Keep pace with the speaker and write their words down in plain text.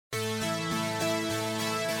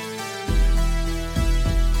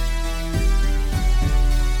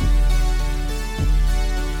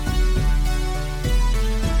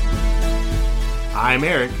I'm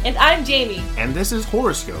Eric. And I'm Jamie. And this is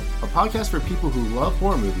Horoscope, a podcast for people who love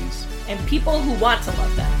horror movies. And people who want to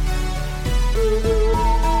love them.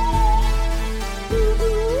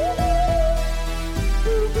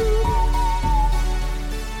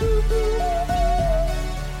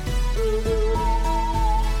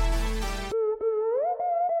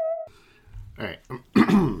 All right.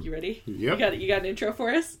 You ready? Yep. You got an intro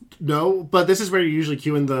for us? No, but this is where you usually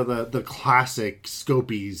cue in the classic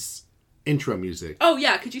Scopies intro music. Oh,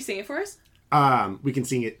 yeah. Could you sing it for us? We can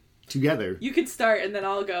sing it together. You can start, and then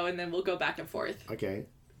I'll go, and then we'll go back and forth. Okay.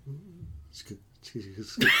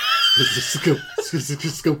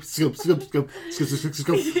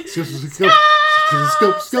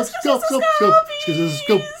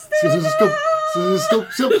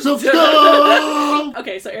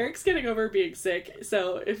 Okay, so Eric's getting over being sick,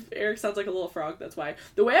 so if Eric sounds like a little frog, that's why.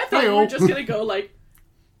 The way I thought we were just gonna go like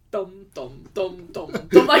dum dum dum dum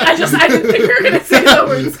dum, like I didn't think we were gonna say the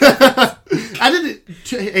words.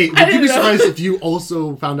 Hey, would you be surprised if you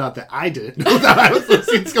also found out that I didn't know that I was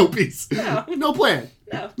listening to Scopies? No plan.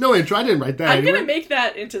 No intro. I didn't write that. I'm gonna make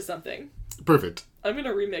that into something. Perfect. I'm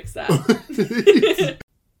gonna remix that.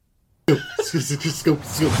 Scope.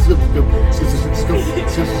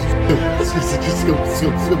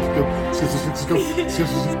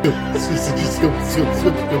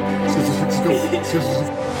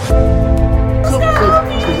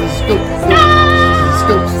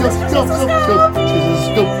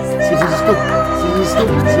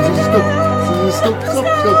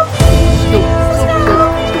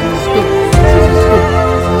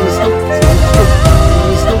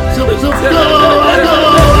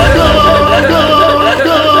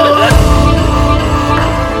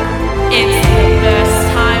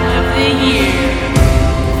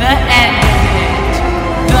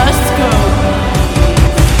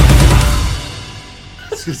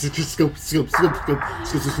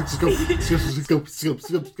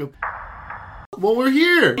 Well, we're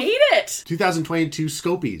here. Made it. 2022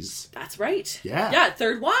 Scopies. That's right. Yeah. Yeah,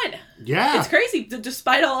 third one. Yeah. It's crazy.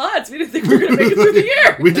 Despite all odds, we didn't think we were going to make it through the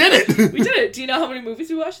year. We did it. We did it. Do you know how many movies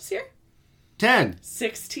we watched this year? 10.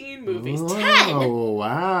 16 movies. Oh, 10! Oh,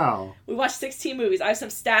 wow. We watched 16 movies. I have some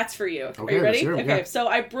stats for you. Okay, Are you ready? sure, Okay, yeah. so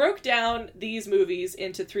I broke down these movies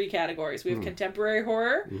into 3 categories. We have contemporary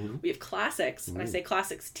horror, we have classics, and I say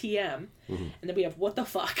classics TM, and then we have what the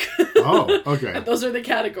fuck. Oh, okay. And those are the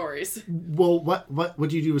categories. Well, what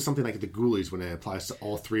do you do with something like the Ghoulies when it applies to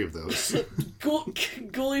all 3 of those?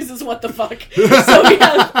 Ghoulies is what the fuck. So we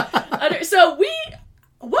have...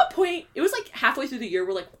 At what point, it was like halfway through the year,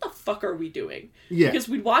 we're like, what the fuck are we doing? Yeah. Because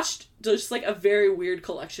we'd watched just like a very weird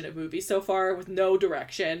collection of movies so far with no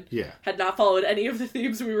direction. Yeah. Had not followed any of the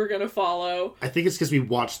themes we were going to follow. I think it's because we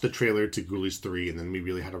watched the trailer to Ghoulies 3 and then we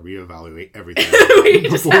really had to reevaluate everything. We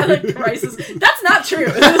just had like crisis. That's not true.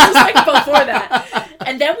 This was like before that.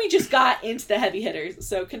 And then we just got into the heavy hitters.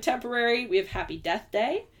 So contemporary, we have Happy Death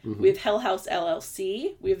Day. We have Hell House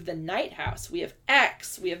LLC. We have The Night House. We have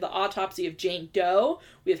X. We have The Autopsy of Jane Doe.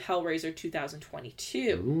 We have Hellraiser 2022.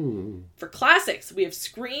 Ooh. For classics, we have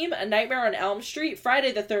Scream, A Nightmare on Elm Street,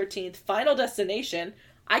 Friday the 13th, Final Destination.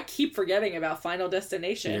 I keep forgetting about Final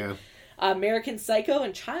Destination. Yeah. American Psycho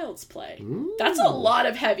and Child's Play. Ooh. That's a lot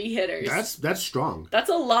of heavy hitters. That's strong.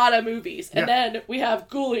 That's a lot of movies. And then we have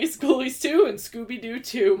Ghoulies 2, and Scooby-Doo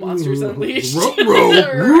 2, Monsters Unleashed.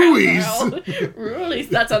 Rulies.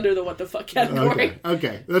 That's under the what the fuck category.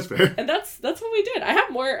 Okay, that's fair. And that's what we did. I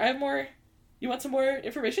have more. You want some more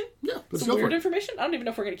information? Yeah, let's some go weird for it. information? I don't even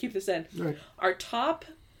know if we're going to keep this in. All right. Our top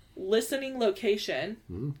listening location,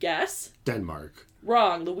 guess? Denmark.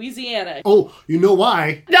 Wrong. Louisiana. Oh, you know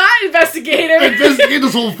why? Not investigator!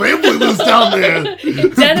 Investigator's whole family lives down there.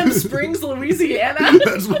 In Denham Springs, Louisiana.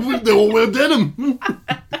 That's what they all wear denim.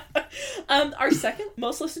 Our second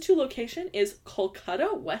most listened to location is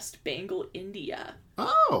Kolkata, West Bengal, India.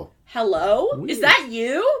 Oh. Hello? Weird. Is that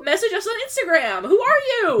you? Message us on Instagram. Who are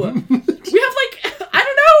you? We have I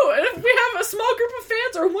don't know, we have a small group of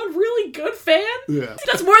fans or one really good fan. Yeah.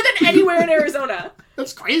 That's more than anywhere in Arizona.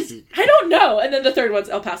 That's crazy. I don't know. And then the third one's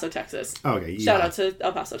El Paso, Texas. Okay, yeah. Shout out to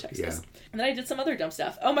El Paso, Texas. Yeah. And then I did some other dumb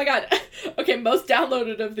stuff. Oh my god. Okay, most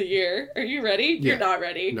downloaded of the year. Are you ready? Yeah. You're not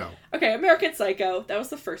ready. No. Okay, American Psycho. That was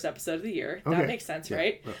the first episode of the year. Okay. That makes sense, Yeah.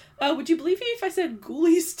 right? Would you believe me if I said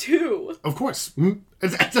Ghoulies 2? Of course. What?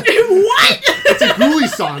 It's a Ghoulies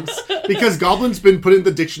songs because Goblin's been put in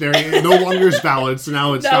the dictionary and it no longer is valid, so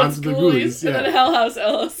now it's gone to the Ghoulies. And then Hell House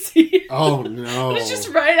LLC. Oh no. It's just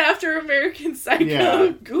right after American Psycho.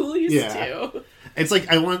 Yeah. Ghoulies 2. It's like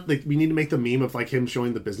we need to make the meme of like him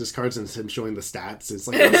showing the business cards and him showing the stats. It's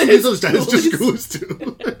like those stats, it's just Ghoulies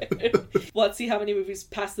 2. Let's see how many movies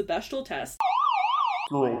pass the Bechdel test.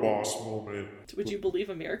 Girl boss moment. Would you believe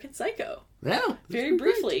American Psycho? Yeah. Very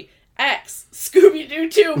briefly. X, Scooby-Doo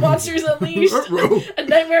 2, Monsters Unleashed, A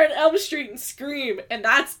Nightmare on Elm Street, and Scream. And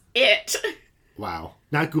that's it. Wow.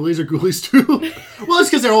 Not Ghoulies or Ghoulies 2? Well, it's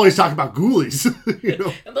because they're always talking about Ghoulies. You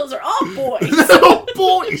know? And those are all boys. They're all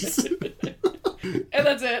boys. And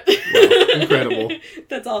that's it. Wow, incredible.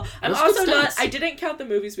 That's all. I'm That's also good not... stats. I didn't count the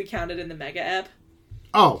movies we counted in the Mega Ep.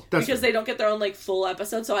 Oh, that's... Because they don't get their own, like, full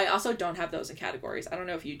episode, so I also don't have those in categories. I don't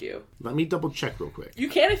know if you do. Let me double check real quick. You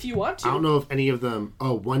can if you want to. I don't know if any of them...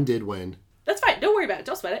 Oh, one did win. That's fine. Don't worry about it.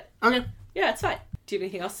 Don't sweat it. Okay. Yeah, it's fine. Do you have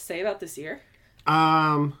anything else to say about this year?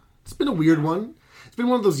 It's been a weird one. It's been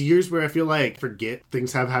one of those years where I feel like forget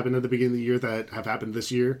things have happened at the beginning of the year that have happened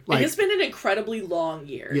this year. Like, it has been an incredibly long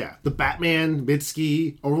year. Yeah. The Batman,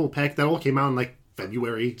 Mitski, Orville Peck, that all came out in like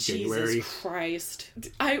February, January. Jesus Christ.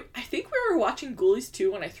 I think we were watching Ghoulies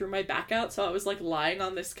 2 when I threw my back out, so I was like lying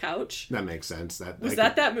on this couch. That makes sense. Was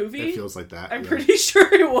that movie? It feels like that. I'm pretty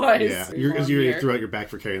sure it was. Yeah. You threw out your back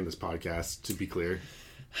for carrying this podcast, to be clear.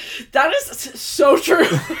 That is so true.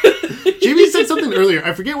 Jamie said something earlier.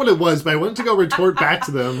 I forget what it was, but I went to go retort back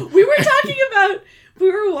to them. We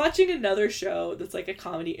were watching another show that's like a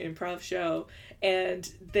comedy improv show, and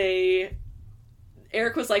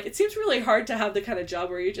Eric was like, it seems really hard to have the kind of job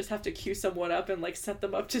where you just have to cue someone up and like set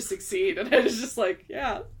them up to succeed. And I was just like,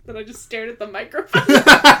 yeah. Then I just stared at the microphone.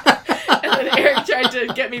 And then Eric tried to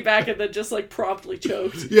get me back and then just like promptly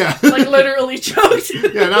choked. Yeah. Like literally choked.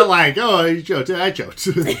 Yeah, not like, oh, you choked. I choked.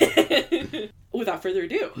 Without further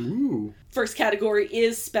ado. Ooh. First category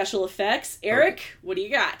is special effects. Eric, what do you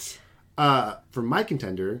got? For my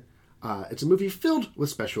contender, it's a movie filled with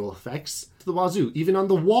special effects to the wazoo, even on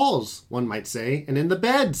the walls, one might say, and in the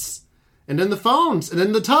beds, and in the phones, and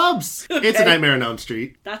in the tubs. Okay. It's A Nightmare on Elm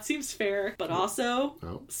Street. That seems fair, but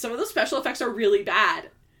also, some of the special effects are really bad.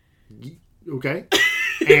 Okay.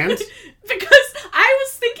 And? Because I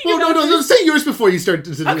was thinking about No, say yours before you start.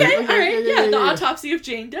 Okay, alright, yeah, The Autopsy of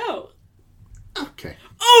Jane Doe. Okay.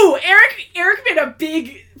 Oh, Eric made a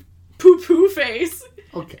big poo-poo face.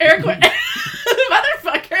 Okay. Eric went,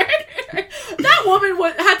 motherfucker. That woman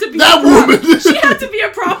had to be that woman. She had to be a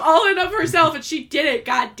prop all in of herself, and she did it.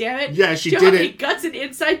 God damn it! Yeah, she did did it. How many it. guts and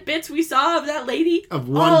inside bits we saw of that lady? Of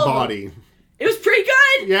one body. It was pretty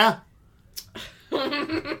good. Yeah.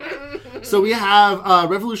 So we have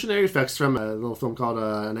revolutionary effects from a little film called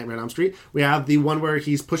Nightmare on Elm Street. We have the one where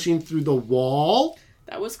he's pushing through the wall.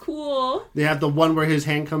 That was cool. They have the one where his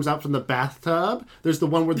hand comes out from the bathtub. There's the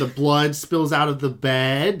one where the blood spills out of the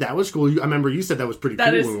bed. That was cool. I remember you said that was pretty cool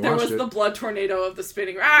when we watched it. There was the blood tornado of the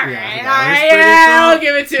spinning. All cool. right, I'll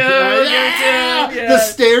give it to him. Yeah. The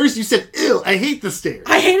stairs, you said, ew, I hate the stairs.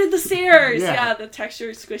 I hated the stairs. Yeah. Yeah, the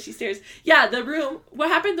textured, squishy stairs. Yeah, the room, what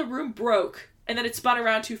happened? The room broke. And then it spun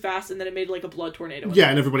around too fast, and then it made like a blood tornado. Yeah,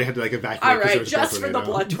 and everybody had to like evacuate. All right, just for the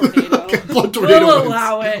blood tornado. Okay, blood tornado. We'll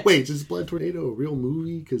allow it. Wait, is Blood Tornado a real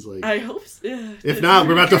movie? Because like, I hope so. If not,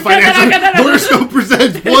 we're about to financially. Horoscope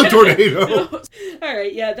presents Blood Tornado. All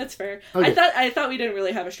right, yeah, that's fair. Okay. I thought we didn't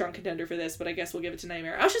really have a strong contender for this, but I guess we'll give it to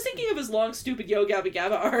Nightmare. I was just thinking of his long, stupid Yo Gabba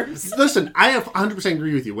Gabba arms. Listen, I have 100%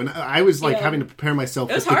 agree with you. When I was like having to prepare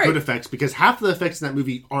myself with the good effects, because half the effects in that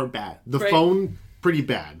movie are bad. The phone, pretty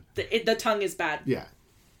bad. The tongue is bad. Yeah.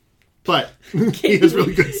 But he has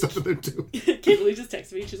really good stuff in there too. Kaylee just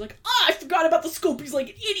texted me. She's like, I forgot about the scope. He's like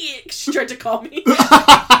an idiot. She tried to call me.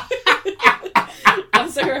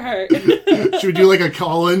 Bless her heart. Should we do like a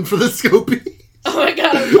call-in for the Scopy? Oh my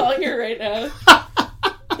god, I'm calling her right now.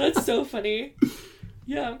 That's so funny.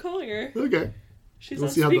 Yeah, I'm calling her. Okay. She's on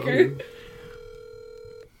speaker.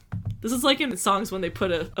 This is like in songs when they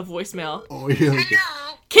put a voicemail. Oh, yeah.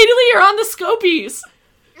 Hello. Katie Lee, you're on the Scopies.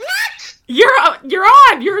 What? You're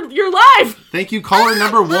on. You're live. Thank you, caller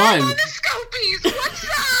number one. I'm on the Scopies. What's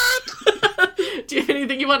up? Do you have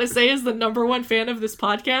anything you want to say as the number one fan of this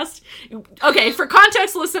podcast? Okay, for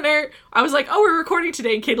context, listener, I was like, oh, we're recording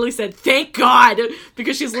today, and Katie Lee said, thank God,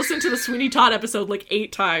 because she's listened to the Sweeney Todd episode like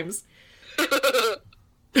 8 times. I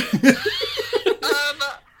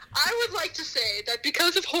would like to say that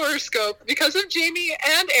because of Horoscope, because of Jamie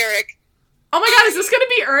and Eric. Oh my god, is this going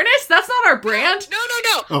to be Ernest? That's not our brand. No.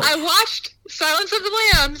 Oh. I watched Silence of the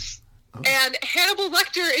Lambs, and Hannibal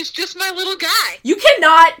Lecter is just my little guy. You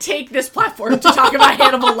cannot take this platform to talk about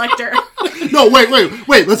Hannibal Lecter. No,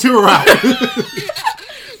 wait, let's hear her out.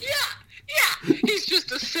 Yeah. He's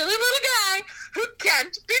just a silly little guy who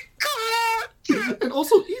can't be caught. And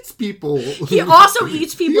also eats people. He also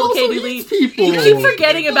eats people, Katie Lee. You keep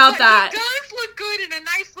forgetting about that. He does look good in a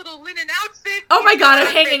nice little linen outfit. Oh my god,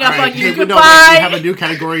 I'm hanging up on you. Goodbye. We have a new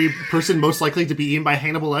category: person most likely to be eaten by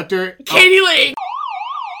Hannibal Lecter. Katie Lee.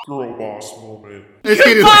 Girl boss moment. It's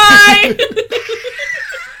Katie Goodbye!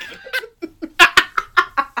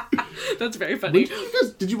 That's very funny.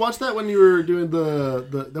 Did you watch that when you were doing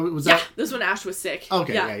This one Ash was sick.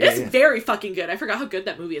 Okay, yeah, it's very fucking good. I forgot how good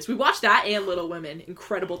that movie is. We watched that and Little Women.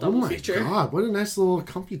 Incredible double feature. Oh my god, what a nice little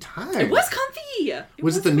comfy time. It was comfy.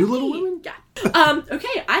 Was it the new Little Women? Yeah.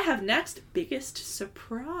 Okay, I have next biggest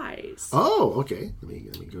surprise. Oh, okay. Let me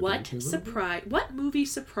go What down here surprise? What movie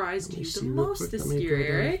surprised you the see real most quick. this Let me year, go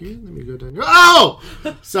down Eric? here. Let me go down here. Oh!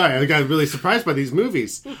 Sorry, I got really surprised by these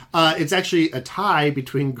movies. It's actually a tie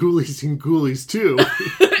between Ghoulies and Ghoulies 2.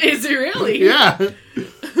 Is it really? Yeah.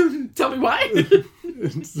 Tell me why.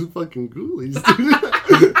 It's the fucking Ghoulies, dude.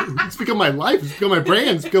 It's become my life. It's become my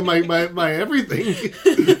brand. It's become my everything.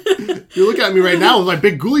 You look at me right now with my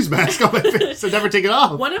big Ghoulies mask on my face. I never take it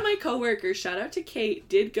off. One of my coworkers, shout out to Kate,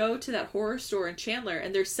 did go to that horror store in Chandler,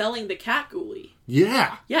 and they're selling the cat Ghoulie.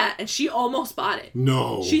 Yeah. Yeah, and she almost bought it.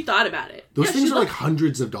 No. She thought about it. Those Yeah, things are like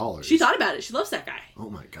hundreds of dollars. She thought about it. She loves that guy. Oh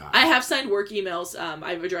my god. I have signed work emails.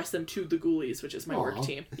 I've addressed them to the Ghoulies, which is my work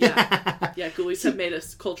team. Yeah. Yeah, Ghoulies have made a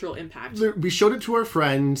cultural impact. We showed it to our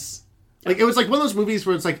friends. Like, it was like one of those movies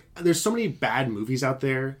where it's like, there's so many bad movies out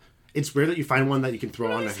there. It's rare that you find one that you can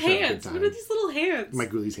throw on and have a good Hands. time. What are these little hands? My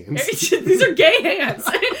Ghoulies hands. These are gay hands.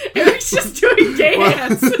 Eric's just doing gay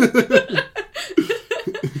hands.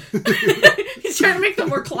 He's trying to make them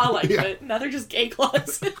more claw-like, but now they're just gay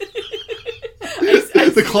claws. The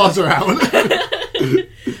claws are out.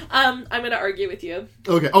 I'm going to argue with you.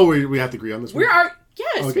 Okay. Oh, we have to agree on this one? Yes,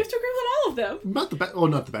 Okay. we have to agree with all of them. Not the best. Oh,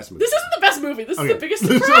 not the best movie. This isn't the best movie. This is Okay. the biggest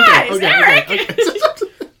surprise, Eric! Okay.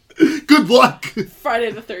 Good luck.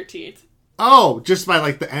 Friday the 13th. Oh, just by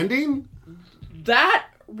like the ending? That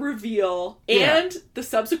reveal and the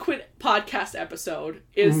subsequent podcast episode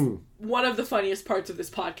is one of the funniest parts of this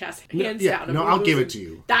podcast, hands down. No, I'll give it to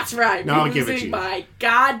you. That's right. No, I'll give it to you. My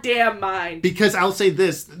goddamn mind. Because I'll say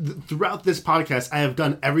this, throughout this podcast, I have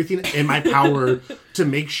done everything in my power to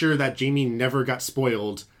make sure that Jamie never got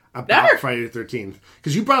spoiled about Friday the 13th.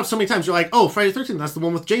 Because you brought up so many times, you're like, oh, Friday the 13th, that's the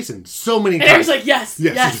one with Jason. So many times. And Eric's like, yes.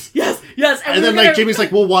 And then like Jamie's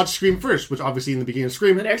like, we'll watch Scream first, which obviously in the beginning of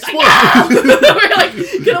Scream. And Eric's like, no! We're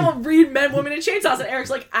like, gonna read Men, Women, and Chainsaws. And Eric's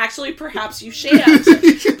like, actually, perhaps you shan't.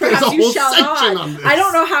 Perhaps you shall not. I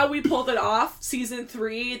don't know how we pulled it off, season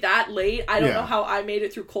 3, that late. I don't know how I made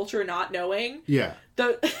it through culture not knowing. Yeah.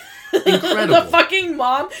 Incredible. The fucking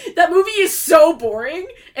mom. That movie is so boring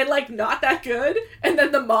and like not that good. And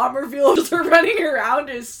then the mom reveal of her running around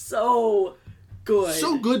is so good.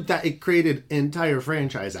 So good that it created an entire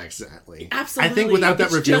franchise accidentally. Absolutely. I think without that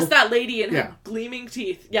reveal, just that lady and her gleaming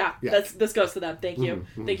teeth. Yeah. This goes to them. Thank you.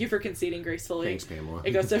 Mm-hmm. Thank you for conceding gracefully. Thanks, Pamela.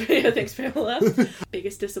 It goes to thanks, Pamela.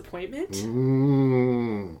 Biggest disappointment?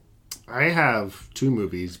 I have 2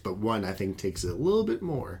 movies, but one I think takes it a little bit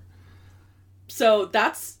more. So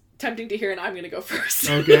that's tempting to hear, and I'm going to go first.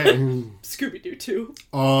 Okay. Scooby-Doo 2.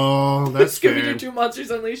 Oh, that's Scooby-Doo fair. 2 Monsters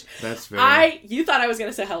Unleashed. That's fair. You thought I was going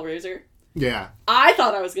to say Hellraiser. Yeah. I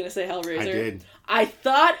thought I was going to say Hellraiser. I did. I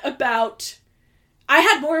thought about... I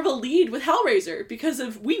had more of a lead with Hellraiser because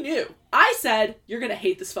we knew. I said, you're going to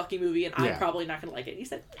hate this fucking movie and I'm probably not going to like it. And he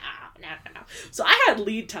said, no. So I had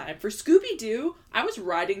lead time. For Scooby-Doo, I was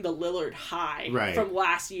riding the Lillard high from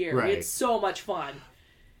last year. We had so much fun.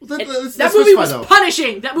 Well, that movie was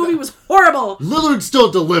punishing. That movie was horrible. Lillard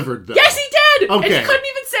still delivered, though. Yes, he did. Okay. And he couldn't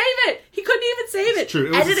even save it. It's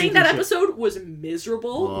true. Editing that episode was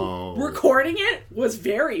miserable. Oh. Recording it was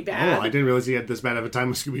very bad. Oh, I didn't realize he had this bad of a time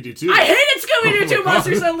with Scooby-Doo 2. I hated Scooby-Doo 2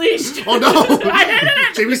 Monsters Unleashed. Oh, no. I hated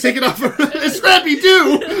it. Jamie's taking off her... It's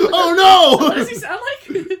Scrappy-Doo. Oh, no. What does he sound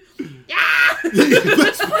like? Yeah.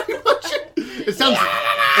 That's pretty much it. It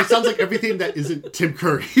sounds like everything that isn't Tim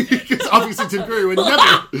Curry. Because obviously Tim Curry would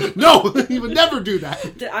never... No, he would never do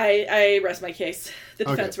that. I rest my case. The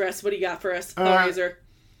defense rests. What do you got for us, Hellraiser?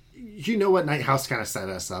 You know what? Night House kind of set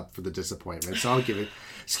us up for the disappointment, so I'll give it...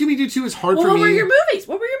 Scooby-Doo 2 is hard for me. What were your movies?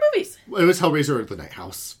 Well, it was Hellraiser or The Night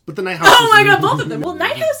House. But The Night House Oh my god, both of them. Well,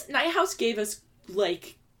 Night House gave us,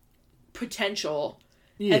 like, potential...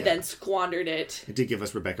 Yeah. And then squandered it. It did give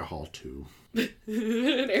us Rebecca Hall, too.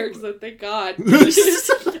 And Eric said, thank God.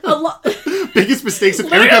 Biggest mistakes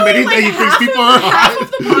of Eric admitting that he thinks people are hot. Half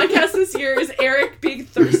of the podcast this year is Eric being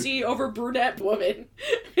thirsty over brunette woman.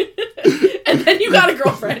 And then you got a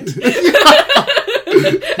girlfriend. And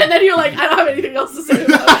then you're like, I don't have anything else to say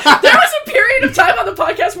about it. There was a period of time on the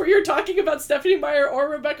podcast where you're talking about Stephanie Meyer or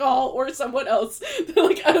Rebecca Hall or someone else.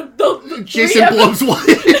 Like, Jason Blum's wife.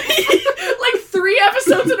 Like 3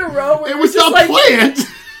 episodes in a row where it was not planned.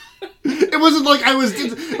 It wasn't like I was.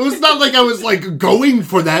 It was not like I was like going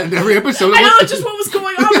for that in every episode. I know, just what was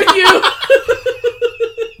going on with you.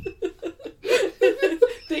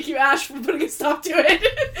 Ash, for putting a stop to it.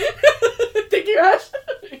 Thank you, Ash.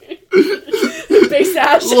 Base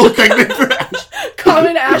Ash. Little segment for Ash.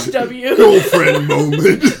 Common Ash W. Girlfriend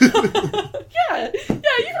moment. Yeah,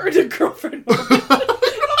 you heard a girlfriend moment.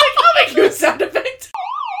 I'll make you a sound effect.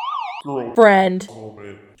 Friend.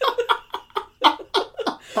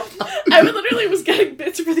 I literally was getting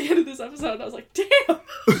bits for the end of this episode, and I was like, damn.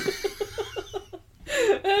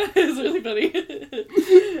 It was really funny.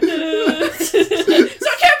 So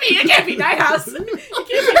it can't be Night House. It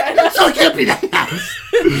can't be Night House. So it can't be Night House.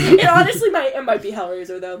 It honestly might be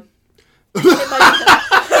Hellraiser, though. It might be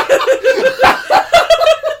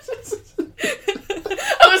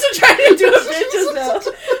I wasn't trying to do a bit just now.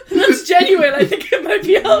 That's genuine. I think it might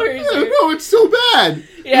be Hellraiser. No, it's so bad.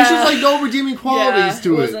 Yeah. There's just like no redeeming qualities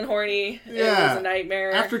to it it. wasn't horny. Yeah. It was a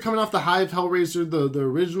nightmare. After coming off the high of Hellraiser, the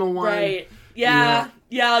original one. Right. Yeah,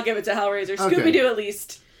 I'll give it to Hellraiser. Okay. Scooby-Doo at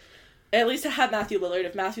least. At least it had Matthew Lillard.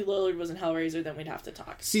 If Matthew Lillard was in Hellraiser, then we'd have to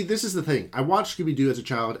talk. See, this is the thing. I watched Scooby-Doo as a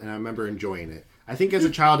child, and I remember enjoying it. I think as a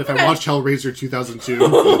child, if I watched Hellraiser 2002,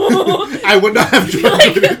 I would not have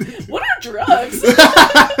enjoyed it. What are drugs?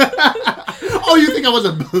 Oh, you think I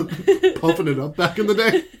wasn't puffing it up back in the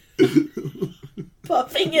day?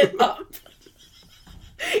 Puffing it up.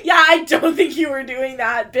 Yeah, I don't think you were doing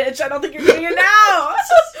that, bitch. I don't think you're doing it now.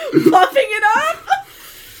 Puffing it up?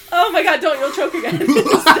 Oh my god, don't. You'll choke again.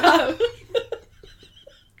 Stop.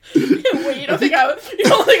 Wait, you don't think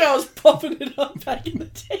I was puffing it up back in the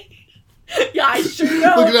day? Yeah, I sure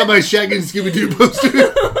know. Looking at my Shaggy and Scooby-Doo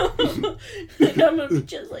poster. I'm gonna be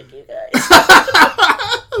just like you guys.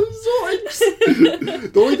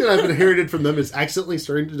 The only thing I've inherited from them is accidentally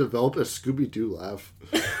starting to develop a Scooby-Doo laugh.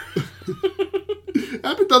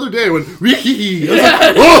 Happened the other day when I was like,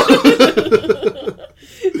 oh!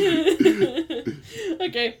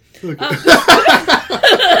 Okay.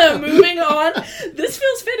 Moving on. This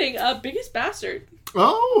feels fitting. Biggest Bastard.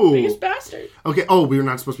 Oh! Biggest Bastard. Okay, we were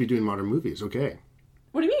not supposed to be doing modern movies. Okay.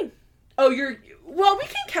 What do you mean? Oh, well, we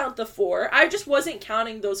can count the 4. I just wasn't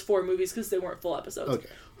counting those 4 movies because they weren't full episodes. Okay.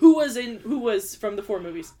 Who was from the 4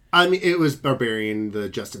 movies? I mean, it was Barbarian, the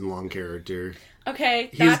Justin Long character. Okay,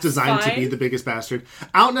 He's designed to be the biggest bastard.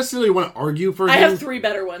 I don't necessarily want to argue for him. I have 3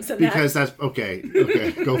 better ones than that. Because that's... Okay,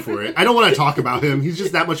 go for it. I don't want to talk about him. He's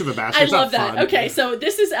just that much of a bastard. I It's love not that. fun. Okay, so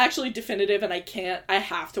this is actually definitive, and I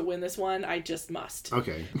have to win this one. I just must.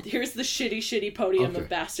 Okay. Here's the shitty podium of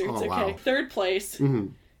bastards. Oh, Okay, wow. 3rd place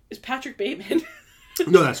is Patrick Bateman.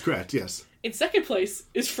 No, that's correct, yes. In 2nd place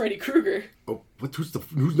is Freddy Krueger. Oh, who's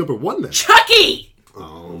number 1 then? Chucky!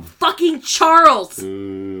 Oh. Fucking Charles!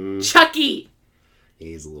 Mm, Chucky!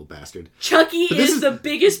 he's a little bastard. Chucky This is the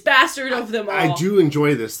biggest bastard of them all. I do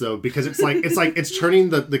enjoy this though because it's turning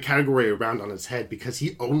the category around on its head because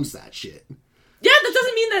he owns that shit. Yeah, that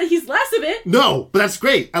doesn't mean that he's less of it. No, but that's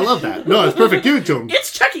great. I love that. No, it's perfect. Give it to him.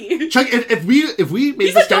 It's Chucky. Chuck, if we made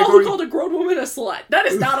He's this a doll category, who called a grown woman a slut. That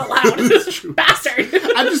is not allowed. Bastard.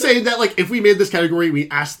 I'm just saying that like if we made this category, we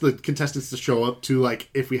asked the contestants to show up to like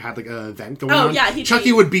if we had like an event going on. Yeah,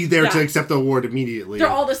 Chucky would be there to yeah. accept the award immediately. They're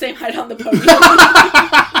all the same height on the podium.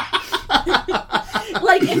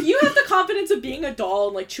 Like, if you have the confidence of being a doll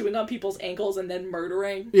and, like, chewing on people's ankles and then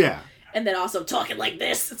murdering. Yeah. And then also talking like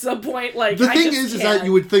this at some point, like, the thing is that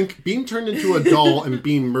you would think being turned into a doll and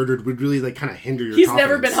being murdered would really, like, kind of hinder your He's confidence.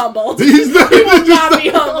 never been humbled. He's He will not be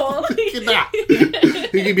humbled.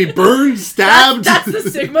 He can be burned, stabbed. That's the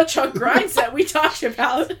Sigma Chunk grind set we talked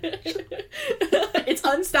about. It's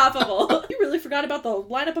unstoppable. You really forgot about the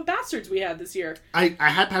lineup of bastards we had this year. I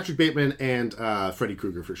had Patrick Bateman and Freddy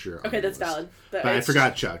Krueger for sure. Okay, that's valid. But I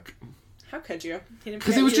forgot Chuck. How could you?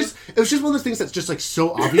 Because it was just one of those things that's just like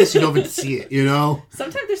so obvious you don't even see it, you know?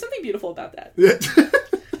 Sometimes there's something beautiful about that.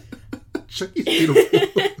 Chucky's beautiful.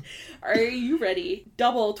 Are you ready?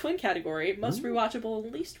 Double twin category, most rewatchable,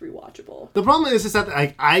 least rewatchable. The problem is that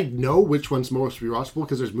I know which one's most rewatchable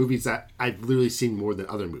because there's movies that I've literally seen more than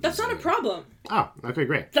other movies. That's not a problem. Oh, okay,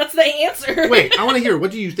 great. That's the answer. Wait, I want to hear,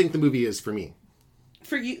 what do you think the movie is for me?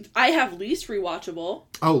 For you, I have least rewatchable.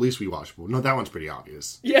 Oh, least rewatchable. No, that one's pretty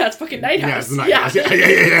obvious. Yeah, it's fucking Night House. Yeah, it's the Night House.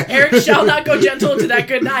 Yeah. Eric shall not go gentle into that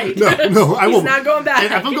good night. No, I won't. He's not going back.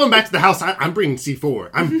 And if I'm going back to the house, I'm bringing C4.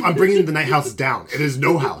 I'm bringing the Night House down. It is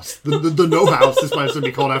no house. The no house is why it's going to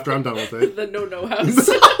be called after I'm done with it. The no house.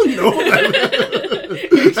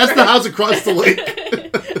 That's the house across the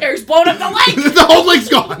lake. Eric's blown up the lake. The whole lake's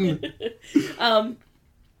gone.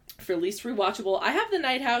 For least rewatchable, I have the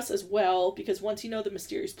Night House as well, because once you know the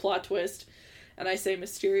mysterious plot twist, and I say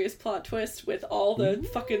mysterious plot twist with all the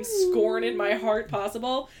fucking scorn in my heart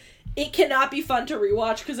possible, it cannot be fun to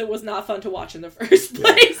rewatch because it was not fun to watch in the first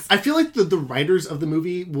place. I feel like the writers of the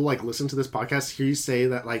movie will like listen to this podcast, hear you say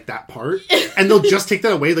that like that part, and they'll just take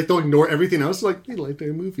that away. Like they'll ignore everything else. Like, you like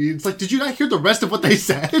their movie. It's like, did you not hear the rest of what they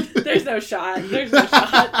said? There's no shot. There's no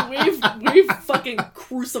shot. We've fucking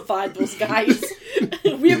crucified those guys.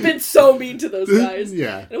 We have been so mean to those guys.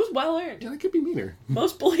 Yeah. And it was well earned. Yeah, it could be meaner.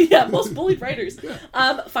 Most bullied writers.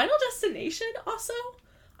 Yeah. Final Destination also.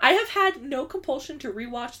 I have had no compulsion to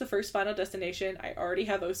rewatch the first Final Destination. I already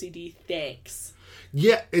have OCD. Thanks.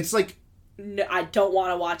 Yeah, it's like... No, I don't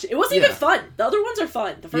want to watch it. It wasn't even fun. The other ones are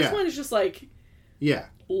fun. The first one is just like... Yeah.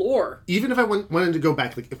 Lore. Even if I wanted to go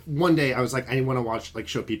back, like if one day I was like, I want to watch, like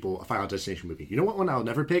show people a Final Destination movie. You know what one I'll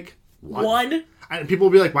never pick? One? And people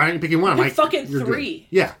will be like, why aren't you picking one? I'm like, fucking you're 3. Good.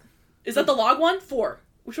 Yeah. Is that the log one? 4.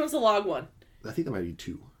 Which one's the log one? I think that might be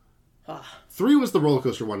 2. 3 was the roller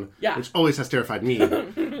coaster one, which always has terrified me.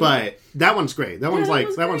 But that one's great. That one's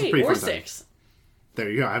a pretty fun 6. Time. There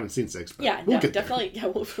you go. I haven't seen 6. But yeah, we'll get definitely.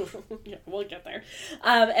 There. Yeah, we'll get there.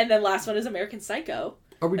 And then last one is American Psycho.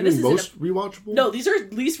 Are we doing most rewatchable? No, these are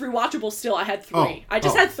least rewatchable still. I had 3. Oh. I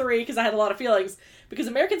just had 3 because I had a lot of feelings. Because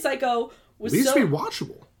American Psycho was least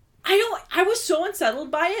rewatchable. I was so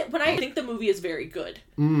unsettled by it when I think the movie is very good.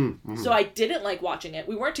 So I didn't like watching it.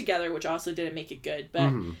 We weren't together, which also didn't make it good.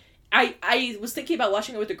 But I was thinking about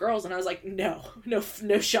watching it with the girls, and I was like, no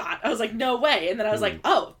shot. I was like, no way. And then I was like,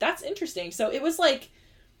 oh, that's interesting. So it was like,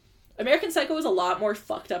 American Psycho is a lot more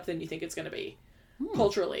fucked up than you think it's going to be.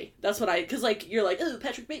 Culturally. That's what because like, you're like, oh,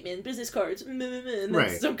 Patrick Bateman, business cards. And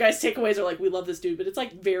then some guys' takeaways are like, we love this dude. But it's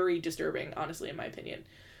like very disturbing, honestly, in my opinion.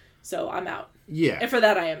 So I'm out. Yeah. And for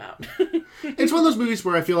that, I am out. It's one of those movies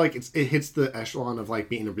where I feel like it hits the echelon of like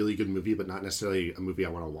being a really good movie, but not necessarily a movie I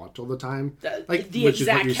want to watch all the time. Like the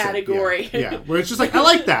exact category. Yeah. Where it's just like, I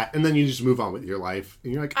like that. And then you just move on with your life.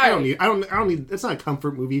 And you're like, I don't need, it's not a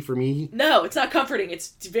comfort movie for me. No, it's not comforting. It's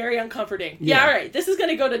very uncomforting. Yeah, all right. This is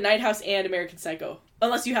going to go to Night House and American Psycho.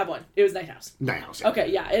 Unless you have one. It was Night House. Night House. Yeah.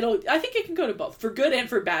 Okay, yeah. I think it can go to both. For good and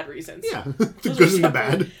for bad reasons. Yeah. The good and the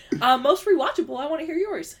bad. Most rewatchable, I want to hear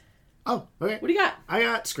yours. Oh, okay. What do you got? I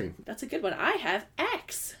got Scream. That's a good one. I have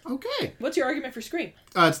X. Okay. What's your argument for Scream?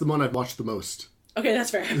 It's the one I've watched the most. Okay, that's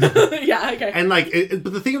fair. Yeah, okay. And like,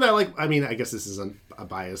 but the thing that I like, I mean, I guess this is a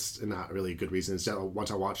biased and not really a good reason. Is that once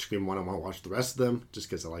I watch Scream 1, I want to watch the rest of them just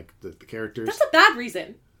because I like the characters. That's a bad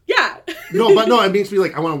reason. Yeah. No, it makes me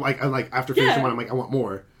like, I want to like after finishing one, I'm like, I want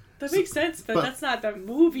more. That makes sense, but that's not the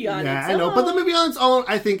movie on its own. Yeah, I know. But the movie on its own,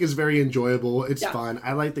 I think, is very enjoyable. It's fun.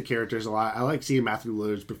 I like the characters a lot. I like seeing Matthew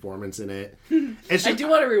Lillard's performance in it. I do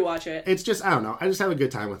want to rewatch it. It's just, I don't know. I just have a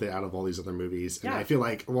good time with it out of all these other movies. And I feel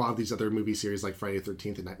like a lot of these other movie series, like Friday the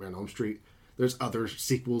 13th and Nightmare on Elm Street, there's other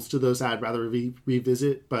sequels to those I'd rather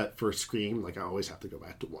revisit. But for Scream, like, I always have to go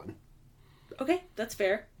back to 1. Okay, that's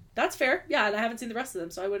fair. That's fair. Yeah, and I haven't seen the rest of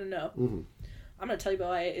them, so I wouldn't know. I'm going to tell you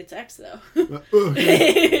about it's X, though.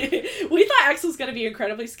 We thought X was going to be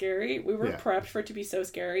incredibly scary. We were prepped for it to be so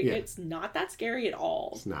scary. Yeah. It's not that scary at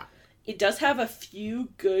all. It's not. It does have a few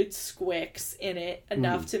good squicks in it,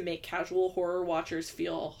 enough to make casual horror watchers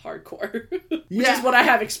feel hardcore. Which is what I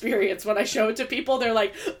have experienced. When I show it to people, they're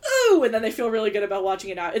like, ooh, and then they feel really good about watching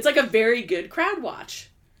it out. It's like a very good crowd watch.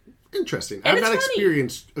 Interesting. I've not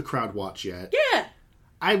experienced a crowd watch yet. Yeah.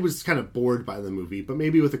 I was kind of bored by the movie, but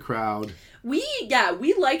maybe with a crowd. We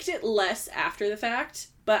liked it less after the fact,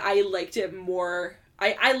 but I liked it more.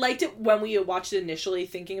 I liked it when we watched it initially,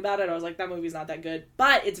 thinking about it. I was like, that movie's not that good,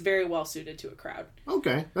 but it's very well suited to a crowd.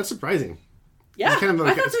 Okay, that's surprising. Yeah, it's kind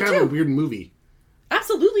of a weird movie.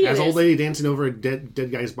 Absolutely, as old lady dancing over a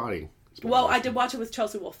dead guy's body. Well, I did watch it with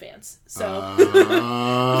Chelsea Wolfe fans, so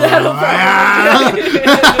that'll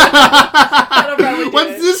probably do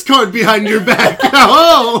What's this card behind your back?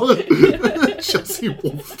 Oh, Chelsea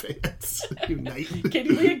Wolfe fans unite. Katie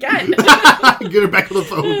Lee again. Get her back on the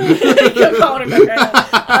phone. Calling her back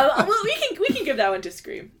right now. Well, we can give that one to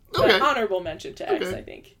Scream. Okay. Honorable mention to X, I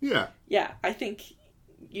think. Yeah, I think.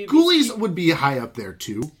 Ghoulies would be high up there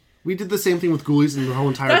too. We did the same thing with Ghoulies and the whole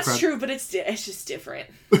entire crowd. That's true, but it's just different.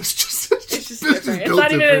 It's just different. It's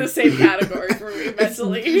not even in the same category for me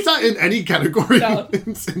mentally. It's not in any category. No.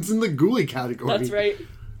 It's in the Ghoulie category. That's right.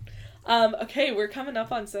 Okay, we're coming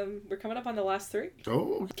up on the last 3.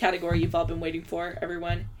 Oh. Category you've all been waiting for,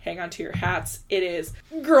 everyone. Hang on to your hats. It is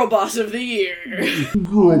Girl Boss of the Year.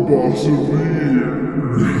 Girl Boss of the Year.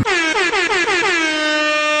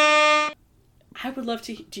 I would love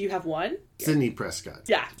to. Do you have one? Sydney Prescott.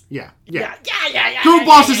 Yeah. Girl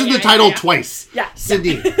Boss is in the title twice. Yeah.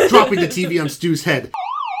 Sydney dropping the TV on Stu's head.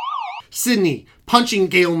 Sydney punching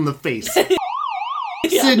Gail in the face.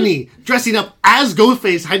 Sydney dressing up as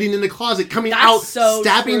Ghostface, hiding in the closet, coming That's out, so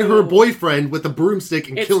stabbing true. her boyfriend with a broomstick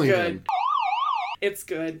and killing good. him. It's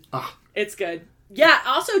good. Ah. It's good. Yeah,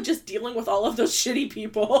 also just dealing with all of those shitty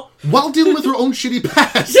people. While dealing with her own shitty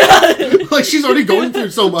past. Like, she's already going through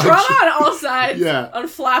so much. Drama on all sides. Yeah.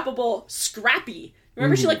 Unflappable. Scrappy.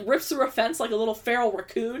 Remember she, like, rips through a fence like a little feral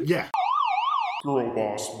raccoon? Yeah. Girl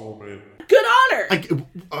boss moment. Good on her! Like,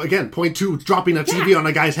 again, point two, dropping a TV on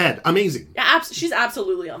a guy's head. Amazing. Yeah, she's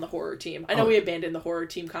absolutely on the horror team. I know Oh. we abandoned the horror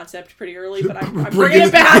team concept pretty early, but I'm bringing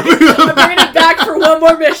it back. I'm bringing it back for one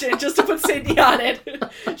more mission just to put Sydney on it.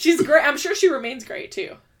 She's great. I'm sure she remains great,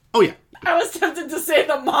 too. Oh, yeah. I was tempted to say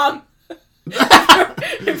the mom.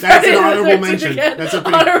 That's an honorable mention. That's a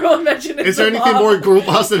pretty... Honorable mention. Is there anything more girl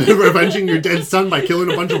boss than revenging your dead son by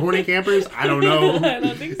killing a bunch of horny campers? I don't know. I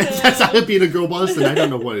don't think so. If that's not it being a girl boss, then I don't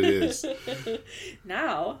know what it is.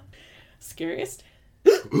 Now, scariest?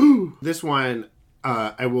 This one,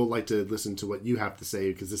 I will like to listen to what you have to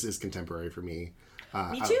say because this is contemporary for me. Me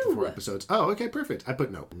Out of too. the 4 episodes. Oh, okay, perfect. I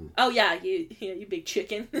put no. Oh yeah, you big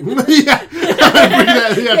chicken. yeah, bring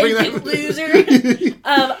that. Yeah, bring You that. loser.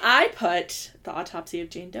 I put The Autopsy of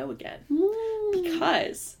Jane Doe again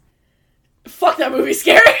because fuck, that movie's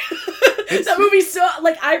scary. That movie's so,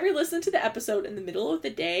 like, I re-listened to the episode in the middle of the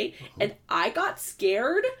day and I got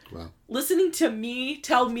scared listening to me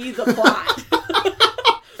tell me the plot.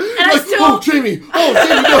 And I Like, still, oh, Jamie! Oh,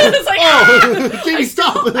 Jamie, no! I was like, oh, Jamie,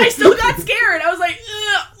 stop! I still got scared. I was like,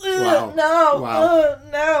 Wow. no, Wow.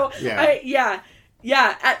 no. Yeah.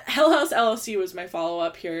 Yeah. At Hell House LLC was my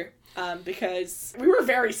follow-up here because we were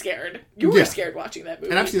very scared. You were scared watching that movie.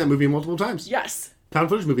 And I've seen that movie multiple times. Yes. Found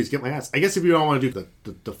footage movies get my ass. I guess if you don't want to do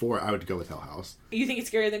the 4, I would go with Hell House. You think it's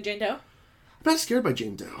scarier than Jane Doe? I'm not scared by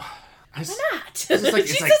Jane Doe. Why not? She's so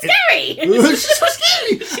scary. She's so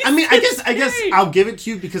scary. I mean, I guess scary. I'll give it to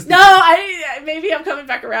you because No, maybe I'm coming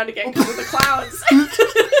back around again because of the clowns.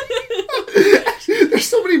 there's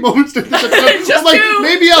so many moments in this episode. Just I'm like, two.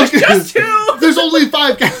 maybe I'll Just two. There's only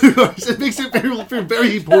 5 categories. It makes it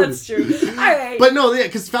very important. That's true. All right. But no, yeah,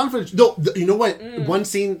 because found footage. No, you know what? One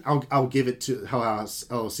scene I'll give it to Hell House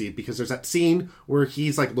LLC because there's that scene where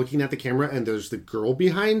he's like looking at the camera and there's the girl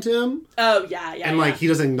behind him. Oh yeah. And like he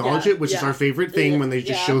doesn't acknowledge it, which is our favorite thing when they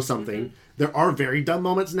just Yeah. show something. There are very dumb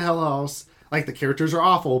moments in Hell House. Like the characters are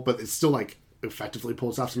awful, but it's still like effectively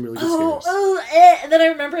pulls off some really good scares. And then I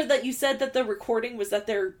remember that you said that the recording was that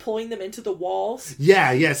they're pulling them into the walls.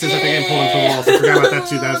 Yeah, it says that they get pulled into the walls. I forgot about that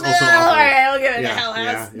too. That's also awful. All right, I'll give it to Yeah, Hell House.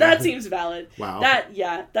 yeah. That seems valid. Wow.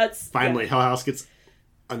 That's Finally, Hell House gets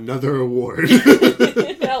another award.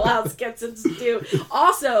 Hell House gets its due.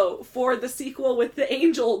 Also, for the sequel with the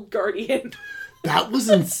Angel Guardian. That was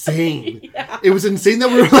insane. Yeah. It was insane that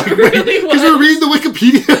we were like, really because we were reading the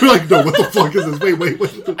Wikipedia. We're like, no, what the fuck is this? Wait.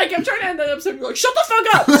 I kept trying to end that episode and be like, shut the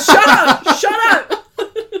fuck up! Shut up! Shut up!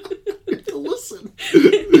 You have to listen.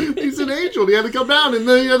 He's an angel. He had to come down, and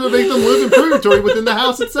then he had to make them live in purgatory within the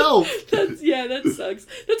house itself. That sucks.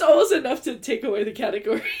 That's almost enough to take away the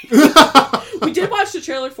category. We did watch the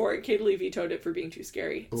trailer for it, and Katie Lee vetoed it for being too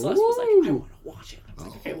scary. Celeste was like, I want to watch it. I was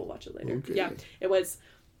like, okay, we'll watch it later. Okay. Yeah, it was...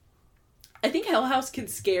 I think Hell House can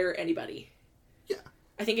scare anybody. Yeah.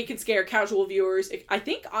 I think it can scare casual viewers. I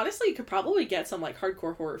think, honestly, it could probably get some, like,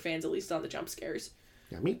 hardcore horror fans, at least on the jump scares.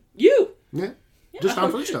 Yeah, me? You! Yeah. Just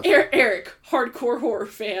found footage stuff. Eric, hardcore horror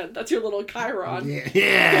fan. That's your little Chiron.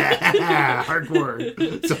 Yeah.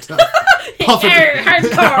 Hardcore. So tough. Puffing.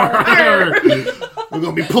 Hardcore! We're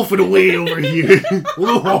going to be puffing away over here.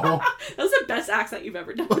 Whoa. That was the best accent you've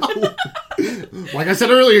ever done. Like I said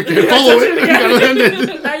earlier, can't follow it. You gotta end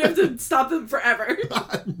it. Now you have to stop them forever.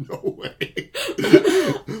 No way.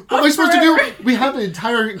 What am I supposed to do? We have an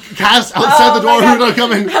entire cast outside the door my who God. don't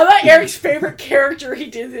come in. How about Eric's favorite character he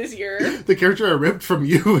did this year? The character I ripped from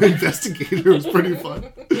you, Investigator, was pretty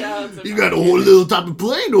fun. Yeah, that's You got a whole little type of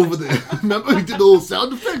plane over there. Remember, we did the whole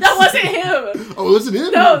sound effects. That wasn't him. Oh, it wasn't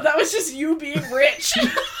him? No, that was just you being rich.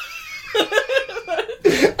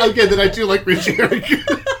 Okay, then I do like Rich Eric.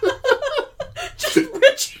 Just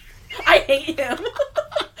rich. I hate him.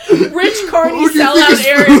 Rich Carney Who do you think sellout is-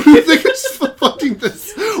 Eric. Who do you think is funding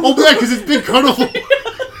this? Oh, yeah, because it's been carnival.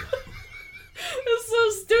 It's so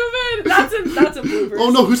stupid. That's a blooper. Oh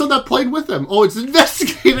no, who's on that plane with him? Oh, it's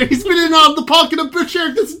Investigator. He's been in on the pocket of Rich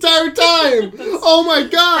Eric this entire time. Oh my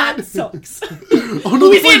god. That sucks. Oh no,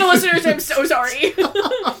 Louisiana listeners, I'm so sorry.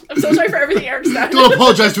 I'm so sorry for everything Eric's done. Don't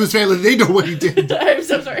apologize to his family. They know what he did. I'm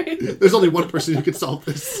so sorry. There's only one person who can solve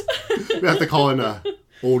this. We have to call in a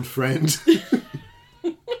old friend. Hannibal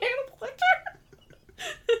Lecter?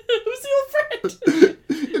 Who's the old friend?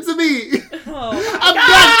 It's me. Oh, I'm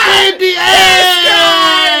back, baby.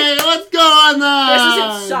 Hey, what's going on? This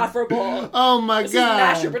isn't insufferable. Oh my This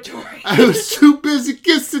god. is masturbatory. I was too busy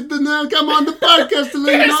kissing the now I'm on the podcast to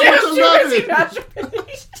let you know how much I love it.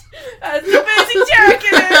 I was too busy jerking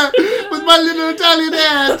it. With my little Italian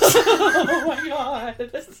hands. Oh my god.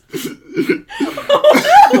 It's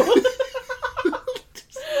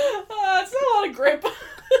not a lot of grip.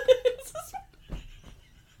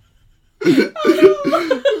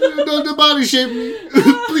 Don't body shape me.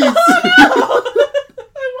 Please.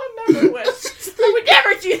 I would never wish. I would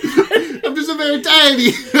never do that. I'm just a very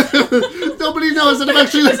tiny. Nobody knows that I'm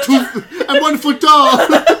actually like I'm 1 foot tall.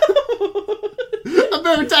 I'm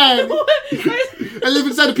very tiny. I live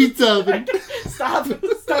inside a pizza oven. Stop it.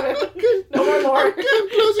 No more. I'm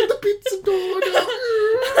closing the pizza door now.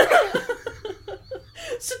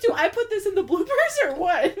 So do I put this in the bloopers or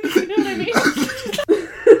what? You know what I mean?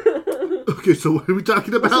 Okay, so what are we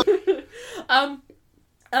talking about?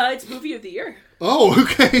 It's movie of the year. Oh,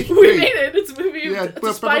 okay. We made it. It's movie of Yeah,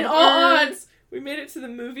 despite all odds. We made it to the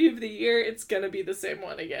movie of the year. It's gonna be the same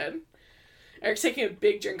one again. Eric's taking a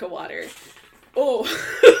big drink of water. Oh,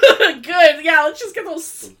 good. Yeah, let's just get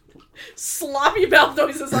those sloppy mouth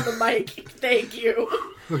noises on the mic. Thank you.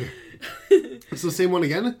 Okay. It's the same one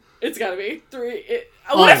again? It's gotta be 3.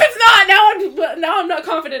 What if it's not? Now I'm not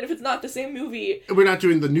confident if it's not the same movie. We're not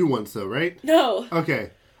doing the new ones though, right? No.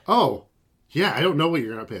 Okay. Oh. Yeah, I don't know what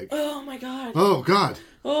you're gonna pick. Oh my god. Oh god.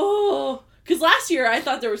 Oh. Because last year I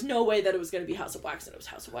thought there was no way that it was going to be House of Wax, and it was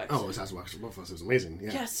House of Wax. Oh, it was House of Wax. Both of us. It was amazing.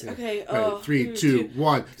 Yeah. Yes. Yeah. Okay. All right, 3, 2,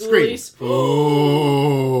 1. Ghoulies. Scream.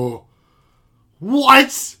 Oh.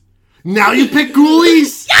 What? Now you pick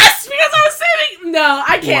Ghoulies? Yes, because I was saving. No,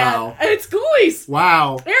 I can't. Wow. It's Ghoulies.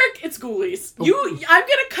 Wow. Eric, it's Ghoulies. I'm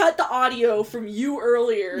gonna cut the audio from you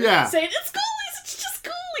earlier. Yeah. Saying it's Ghoulies. It's just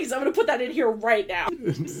Ghoulies. I'm gonna put that in here right now.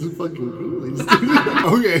 This is fucking Ghoulies.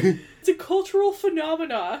 Okay. It's a cultural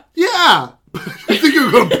phenomena. Yeah. I think you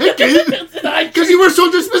were going to pick it. Because you were so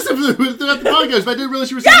dismissive throughout the podcast, but I didn't realize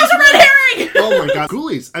you were so That was a red herring! Oh my god.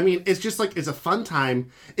 Ghoulies. I mean, it's just like, it's a fun time.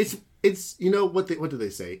 It's you know, what do they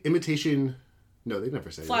say? Imitation. No, they never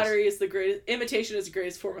say Flattery is the greatest. Imitation is the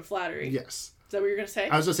greatest form of flattery. Yes. Is that what you're going to say?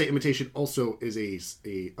 I was going to say imitation also is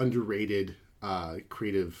a underrated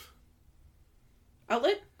creative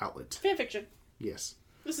Outlet? outlet. Fanfiction. Yes.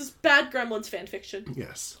 This is bad Gremlins fanfiction.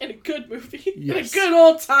 Yes. In a good movie. Yes. In a good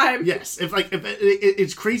old time. Yes.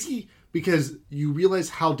 It's crazy because you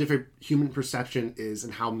realize how different human perception is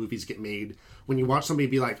and how movies get made when you watch somebody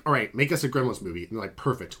be like, all right, make us a Gremlins movie. And they're like,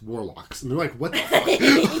 perfect, Warlocks. And they're like, what the fuck?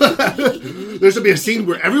 There's going to be a scene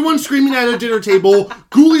where everyone's screaming at a dinner table,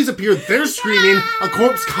 Ghoulies appear, they're screaming, a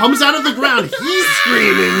corpse comes out of the ground, he's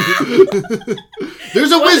screaming.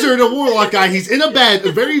 There's a wizard, a warlock guy, he's in a bed,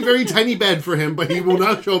 a very, very tiny bed for him, but he will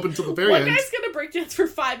not show up until the very One end. guy's gonna breakdance for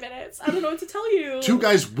 5 minutes. I don't know what to tell you. 2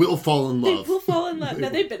 guys will fall in They love. will fall in love. No,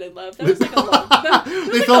 they've been in love. That was like a love.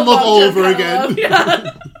 They fell in love all over again.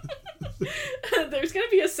 Yeah. There's gonna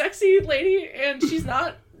be a sexy lady, and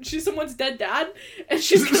she's someone's dead dad, and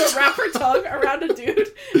she's gonna wrap her tongue around a dude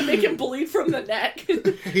and make him bleed from the neck.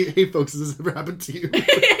 Hey folks, has this ever happened to you?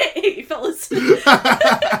 Hey, fellas.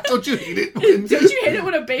 Don't you hate it? Don't you hate it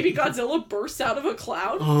when a baby Godzilla bursts out of a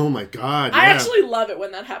cloud? Oh my god, I yeah. actually love it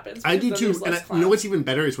when that happens. I do because then too, there's and less you know clowns. what's even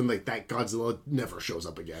better is when like that Godzilla never shows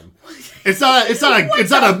up again. It's not a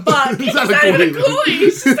Ghoulie.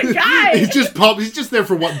 He's just a guy. He's just there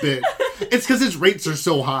for one bit. It's because his rates are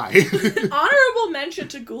so high. Honorable mention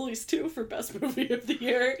to Ghoulies 2 for best movie of the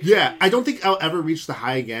year. Yeah, I don't think I'll ever reach the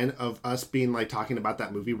high again of us being like talking about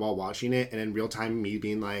that movie while watching it, and in real time me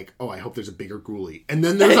being like, oh, I hope there's a bigger Ghoulie, and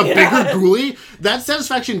then there's a bigger Ghoulie. That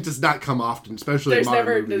satisfaction does not come often, especially in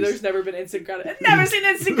modern movies. There's never been instant gratification. I've never seen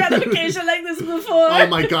instant gratification like this before. Oh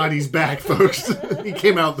my god, he's back, folks. He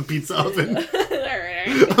came out of the pizza oven.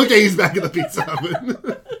 Alright. Okay, he's back in the pizza oven.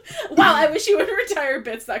 Wow, I wish you would retire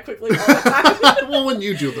bits that quickly all the time. Well, when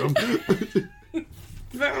you do them.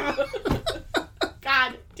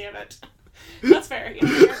 God damn it. That's fair.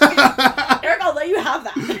 Yeah, Eric, I'll let you have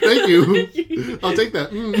that. Thank you. I'll take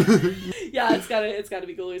that. Yeah, it's gotta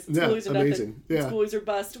be Ghoulies. It's Yeah, Ghoulies or amazing. nothing. Yeah. It's Ghoulies or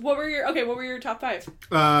bust. What were your top 5?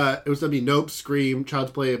 It was gonna be Nope, Scream,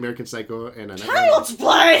 Child's Play, American Psycho, and Child's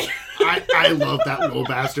Play! I love that little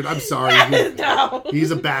bastard. I'm sorry. No.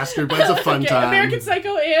 He's a bastard, but it's a fun Okay, time. American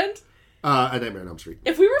Psycho and A Nightmare on Elm Street.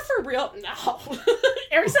 if we were for real, no.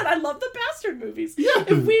 Eric said I love the bastard movies. Yeah.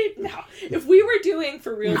 If we were doing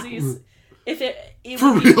for realsies, it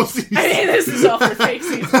For would be, real season. I mean, this is all for fake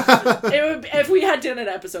season. It would, if we had done an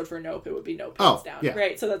episode for Nope, it would be Nope hands down, yeah.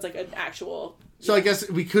 right? So that's like an actual. So I guess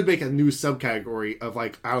we could make a new subcategory of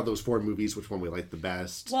like out of those 4 movies, which one we like the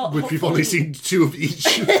best. Well, which we've hopefully- only seen 2 of each.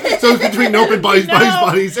 So it's between Nope and Bodies, Bodies,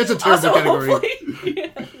 Bodies. It's a terrible Also, category. hopefully,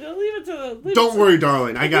 yeah, they'll leave it to the. Don't worry,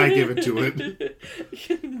 darling. I gotta give it to it.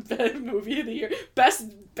 Best movie of the year.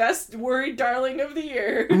 Best worried darling of the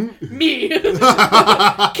year. Me.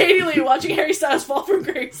 Katie Lee watching Harry Styles fall from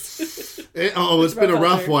grace. It's been a rough out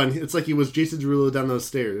rough there. one. It's like he was Jason Derulo down those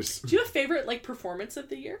stairs. Do you have a favorite like performance of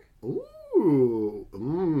the year? Ooh.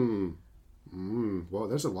 Well,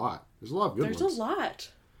 there's a lot. There's a lot of good There's ones. a lot.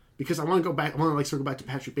 Because I want to go back. I want to like circle back to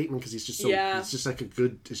Patrick Bateman because he's just so. Yeah. It's just like a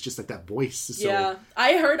good. It's just like that voice. Is so, Yeah,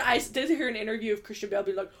 I did hear an interview of Christian Bale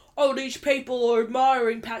being like, "Oh, these people are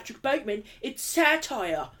admiring Patrick Bateman. It's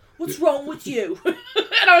satire. What's wrong with you?"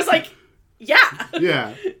 And I was like, "Yeah,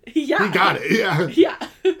 Yeah. yeah, He got it. Yeah. yeah."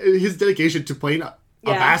 His dedication to playing a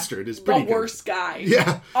Yeah. bastard is pretty The worst guy.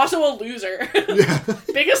 Yeah. Also a loser. Yeah.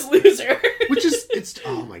 Biggest loser. Which is, it's,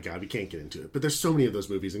 oh my god, we can't get into it. But there's so many of those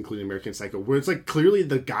movies, including American Psycho, where it's like clearly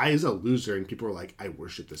the guy is a loser and people are like, I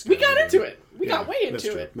worship this guy. We got into it. We got way that's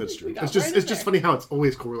into true. That's We true. got It's just, right in it's just there. funny how it's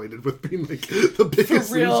always correlated with being like the biggest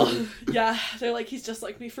For real. loser. Yeah, they're like, he's just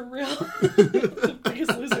like me for real. The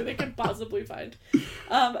biggest loser they could possibly find.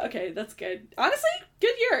 Okay, that's good. Honestly,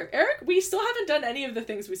 good year. Eric, we still haven't done any of the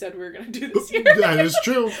things we said we were going to do this year. That is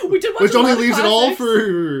true. We did watch Which a only lot of leaves it all classics.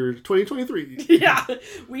 for 2023. Yeah,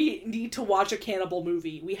 we need to watch a cannibal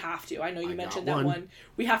movie. We have to. I know you I mentioned got that one. one.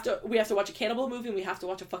 We have to watch a cannibal movie and we have to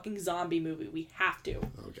watch a fucking zombie movie. We have to.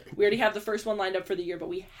 Okay. We already have the first one lined up for the year, but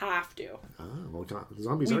we have to. Well,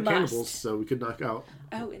 zombies We are must. cannibals, so we could knock out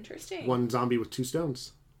Oh, interesting. one zombie with 2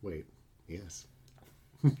 stones. Wait, yes.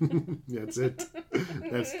 That's it.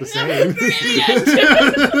 That's the saying.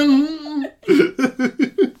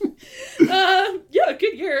 Yeah,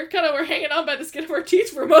 good year. Kind of, we're hanging on by the skin of our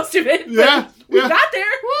teeth for most of it. but Yeah, we yeah. got there.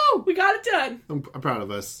 Woo! We got it done. I'm proud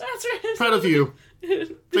of us. That's right. Proud of you.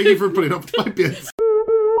 Thank you for putting up with my bits.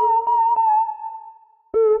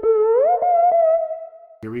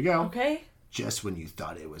 Here we go. Okay. Just when you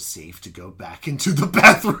thought it was safe to go back into the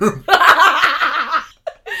bathroom.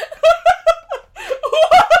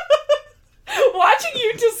 Watching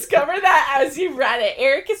you discover that as you read it,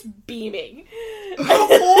 Eric is beaming. Wow!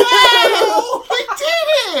 I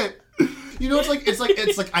did it! You know,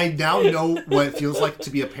 it's like I now know what it feels like to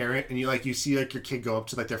be a parent, and you see like your kid go up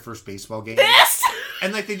to like their first baseball game, This?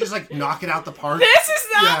 and like they just like knock it out the park. This is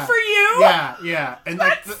not Yeah. for you? Yeah, and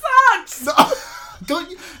That like sucks!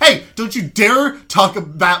 don't you dare talk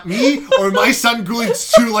about me or my son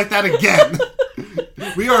Ghoulies 2 like that again.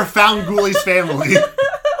 We are a found Ghoulies family.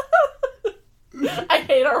 I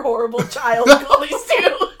hate our horrible child bullies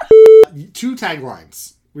too. 2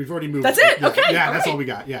 taglines. We've already moved. That's it? Yeah, Okay, Yeah, that's okay. all we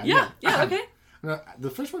got. Yeah. Yeah, okay. The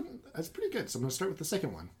first one, that's pretty good. So I'm going to start with the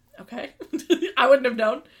second one. Okay. I wouldn't have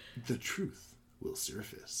known. The truth will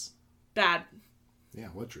surface. Bad. Yeah,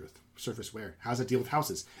 what truth? Surface where? How does it deal with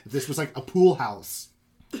houses? If this was like a pool house,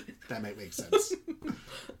 that might make sense.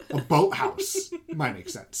 A boat house might make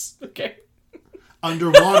sense. Okay.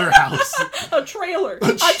 Underwater house. A trailer.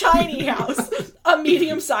 A tiny house. A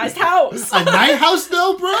medium-sized house. A night house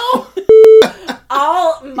though, bro?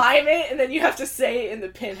 I'll mime it, and then you have to say it in the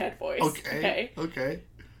pinhead voice. Okay.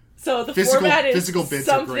 So the Physical- format is physical bits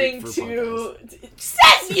are great something for to...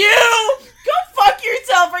 Says you! Go fuck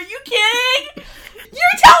yourself, are you kidding?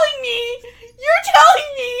 You're telling me!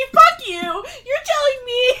 Fuck you! You're telling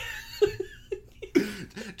me!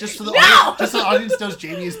 Just so the No! audience, just so the audience knows,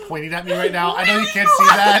 Jamie is pointing at me right now. I know you can't see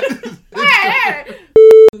that.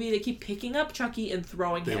 Movie, they keep picking up Chucky and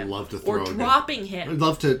throwing They him. love to Or throw him. dropping I'd him.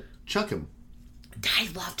 love to chuck him. I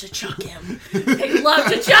love to chuck him. They love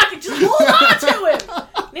to chuck him. Just hold on to him.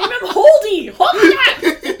 Name him Holdy. Hold on.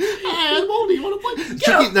 I'm Moldy, you want to play? Get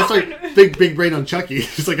Chucky, a that's fucking- like big brain on Chucky.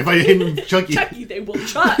 It's like if I name him Chucky. Chucky, they will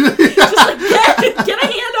chuck. Just like, get a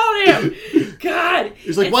hand on him. God.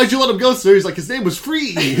 He's like, why'd you let him go, sir? He's like, his name was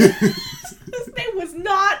Free. His name was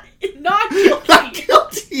not guilty. Not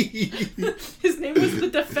guilty. His name was the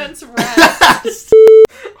defense rat.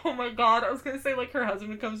 Oh my god, I was gonna say like her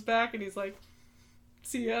husband comes back and he's like,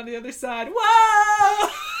 see you on the other side. Whoa!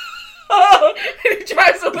 And he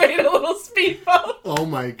drives away in a little speedboat. Oh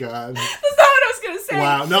my god. That's not what I was gonna say.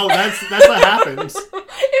 Wow, no, that's what happens.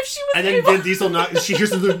 If she was And then able... Vin Diesel she hears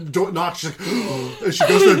the door knock, she's like, and she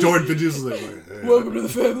goes to the door and Vin Diesel's like, Welcome to the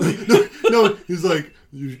family. no, he's like,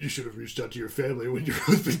 you should have reached out to your family when your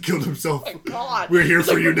husband killed himself. God. We're here He's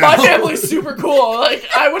for like, you now. My family's super cool. Like,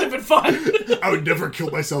 I would have been fine. I would never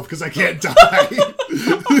kill myself because I can't die.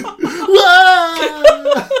 What?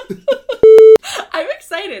 Ah! I'm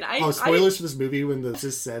excited. Spoilers for this movie when the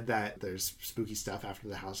sis said that there's spooky stuff after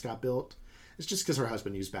the house got built. It's just because her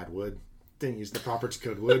husband used bad wood. Didn't use the proper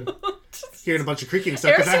code wood. Hearing a bunch of creaking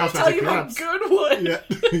stuff because that house might tell you about good wood. Yeah.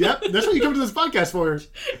 Yep. That's what you come to this podcast for.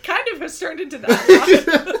 Kind of has turned into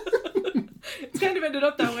that. It's kind of ended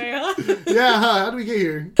up that way, huh? Yeah, how do we get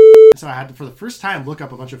here? So I had to, for the first time, look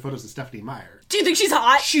up a bunch of photos of Stephanie Meyer. Do you think she's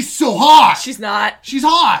hot? She's so hot! She's not. She's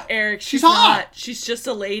hot! Eric, she's hot! Not. She's just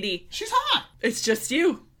a lady. She's hot! It's just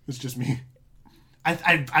you. It's just me.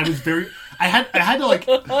 I was very... I had to, like,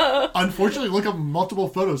 unfortunately look up multiple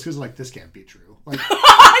photos because, like, this can't be true. Like,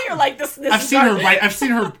 you're like, this I've seen her write. I've seen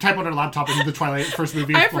her type on her laptop in the Twilight first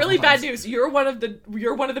movie. I have really bad news. You're one of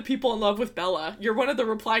the people in love with Bella. You're one of the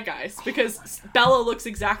reply guys because Bella looks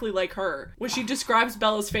exactly like her. When she describes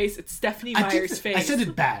Bella's face, it's Stephanie Meyer's face. I said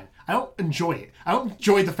it bad. I don't enjoy it. I don't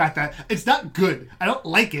enjoy the fact that it's not good. I don't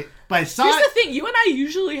like it, but I saw Here's it. the thing. You and I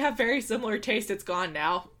usually have very similar taste. It's gone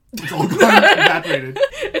now. It's all gone evaporated.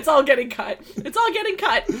 It's all getting cut. It's all getting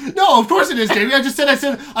cut. No, of course it is, Jamie. I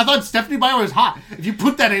thought Stephanie Meyer was hot. If you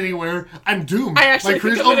put that anywhere, I'm doomed. I actually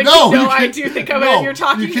think I'm gonna, I do think I'm gonna, you're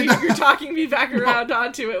talking me back around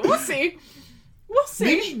onto it. We'll see. We'll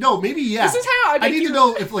see. Maybe yeah. This is how I need to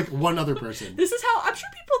know if like one other person. This is how I'm sure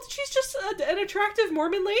people. She's just an attractive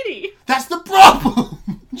Mormon lady. That's the problem.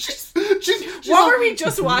 she's what were we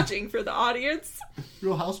just watching for the audience?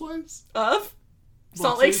 Real Housewives of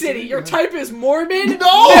Salt Lake City. Your type is Mormon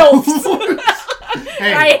No! MILFs.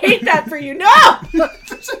 Hey. I hate that for you. No!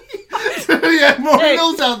 Yeah, more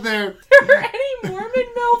MILFs out there. There are any Mormon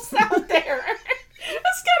MILFs out there?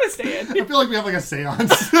 That's gotta stay in. I feel like we have like a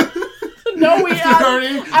seance. No, we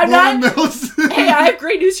I'm not. MILFs. Hey, I have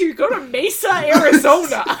great news for you. Go to Mesa,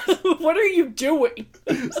 Arizona. What are you doing?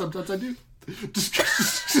 Sometimes I do. Just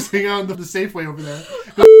hang out in the Safeway over there.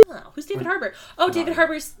 Oh, who's David Harbour? Oh, David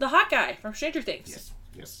Harbour's the hot guy from Stranger Things.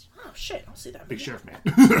 Yes. Oh shit! I'll see that. Big Sheriff Man.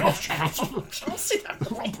 I'll see that.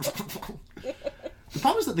 The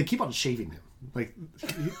problem is that they keep on shaving him. Like,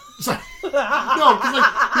 sorry. No, because like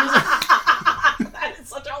he was like. That is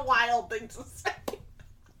such a wild thing to say.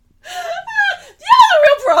 Yeah, the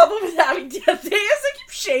real problem with having Death Day is they keep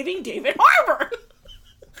shaving David Harbour.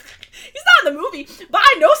 He's not in the movie, but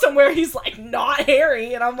I know somewhere he's like not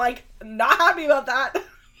hairy, and I'm like not happy about that.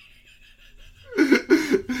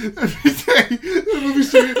 Every day, the movie's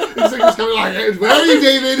showing, it's like, hey, where are you,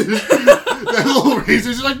 David? That little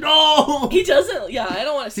razors are like, no! He doesn't, yeah, I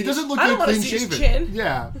don't want to see He doesn't look I don't good want clean to see his shaven. chin.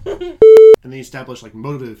 Yeah. And they establish like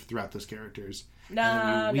motive throughout those characters.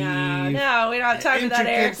 No, we don't have time for that,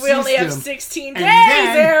 Eric. We system. only have 16 days,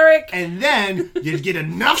 then, Eric! And then you get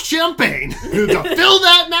enough champagne to fill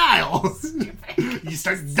that Nile. You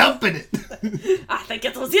start dumping it. I think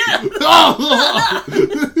it was you! Oh!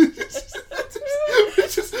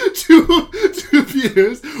 It's just two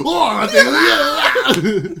beers.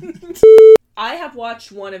 I have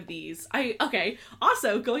watched one of these.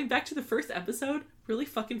 Also, going back to the first episode, really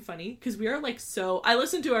fucking funny, because we are like I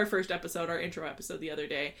listened to our first episode, our intro episode the other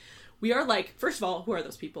day. We are like, first of all, who are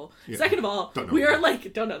those people? Yeah. Second of all, we are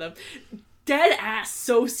like, don't know them, dead ass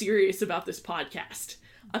so serious about this podcast.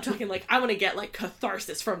 I'm talking like, I want to get like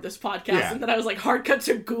catharsis from this podcast. Yeah. And then I was like, hard cut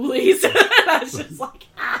to Ghoulies. And I was just like,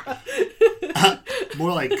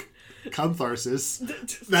 more like catharsis.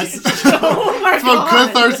 That's oh from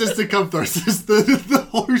catharsis to catharsis, the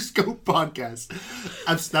horoscope podcast.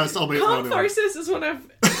 That's all catharsis is one of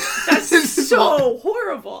that's so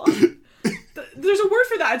horrible. There's a word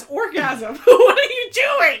for that. It's orgasm. What are you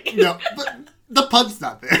doing? No, but the pun's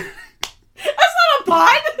not there. That's not a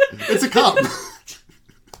pun. It's a cum.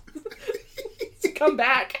 Come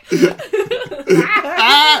back.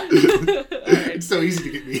 It's so easy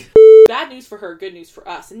to get me. Bad news for her, good news for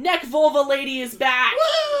us. Neck Vulva Lady is back.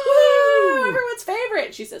 Woo! Everyone's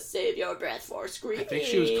favorite. She says, save your breath for screaming. I think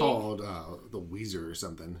she was called the Weezer or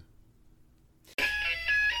something.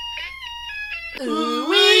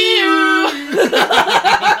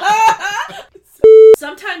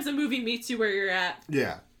 Sometimes a movie meets you where you're at.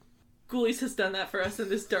 Yeah. Ghoulies has done that for us in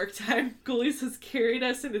this dark time. Ghoulies has carried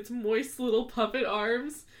us in its moist little puppet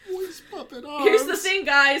arms. Moist puppet arms. Here's the thing,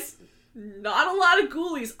 guys. Not a lot of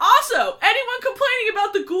ghoulies. Also, anyone complaining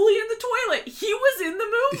about the ghoulie in the toilet, he was in the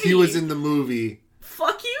movie. He was in the movie.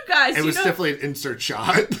 Fuck you guys. It was definitely an insert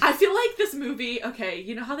shot. I feel like this movie, okay,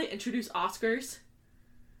 you know how they introduce Oscars? It's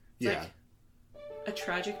yeah. Like a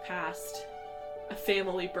tragic past, a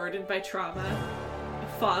family burdened by trauma,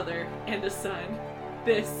 a father and a son.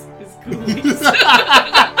 This is Ghoulies.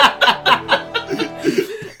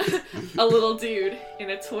 A little dude in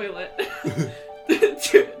a toilet.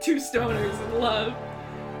 Two stoners in love.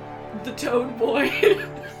 The Toad Boy.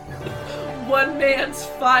 One man's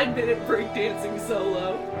 5-minute breakdancing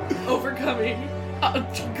solo. Overcoming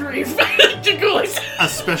grief. Ghoulies. A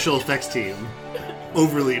special effects team.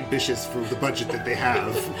 Overly ambitious for the budget that they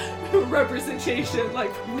have. Representation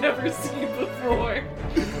like we've never seen before.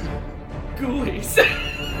 Ghoulies.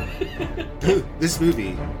 This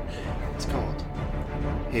movie is called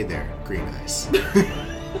Hey There, Green Eyes.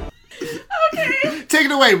 Okay. Take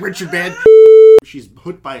it away, Richard Band. She's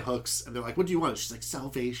hooked by hooks, and they're like, what do you want? She's like,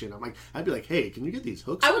 salvation. I'd be like, hey, can you get these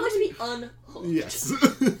hooks? I would like to be unhooked. Yes.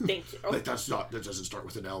 Thank you. Like, that doesn't start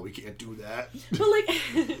with an L. We can't do that. But like,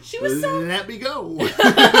 she was so... Let me go. I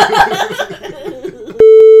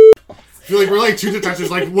feel like we're like two detectives,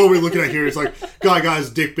 like, what are we looking at here? It's like, guy got his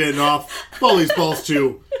dick bitten off. Baldy's balls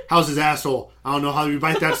too. How's his asshole? I don't know how you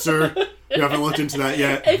bite that, sir. You haven't looked into that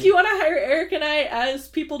yet. If you want to hire Eric and I as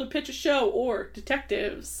people to pitch a show or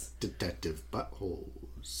detectives. Detective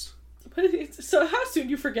buttholes. So how soon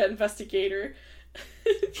you forget investigator?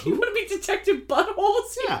 You want to be detective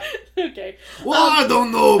buttholes? Yeah. Okay. Well, I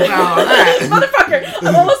don't know about that. Motherfucker,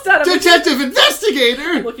 I'm almost done. Detective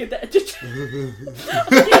investigator. Look at that. Detective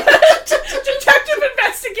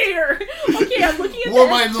investigator. Okay, I'm looking at What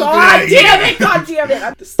that. am I looking at? God damn it.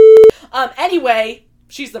 I'm just... Anyway,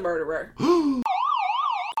 she's the murderer.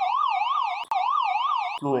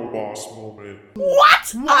 Girl boss moment.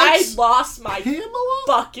 What? I lost my Pamela?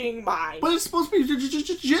 fucking mind. But it's supposed to be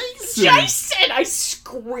Jason. Jason! I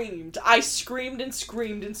screamed and screamed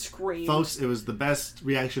and screamed. Folks, it was the best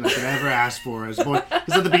reaction I could ever ask for as a boy.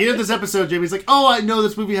 Because at the beginning of this episode, Jamie's like, oh, I know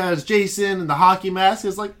this movie has Jason and the hockey mask.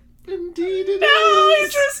 It's like, indeed it is.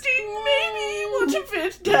 Interesting. Maybe. What if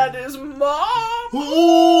it's Daddy's mom?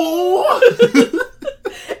 Oh!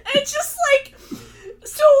 It's just like...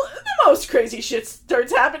 So, the most crazy shit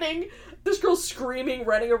starts happening. This girl's screaming,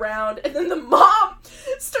 running around, and then the mom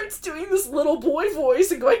starts doing this little boy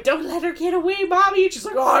voice and going, don't let her get away, Mommy. And she's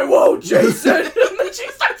like, I won't, Jason. And then she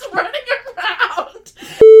starts running around.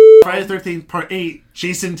 Friday the 13th, Part 8,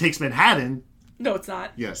 Jason Takes Manhattan. No, it's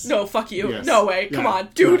not. Yes. No, fuck you. Yes. No way. Come Yeah. on.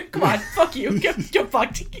 Dude, Yeah. come on. Fuck you. Get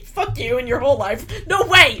fucked. Fuck you and your whole life. No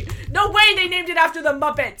way. No way they named it after the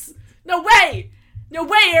Muppets. No way. No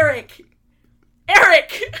way, Eric.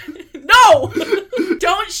 Eric! No!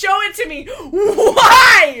 Don't show it to me!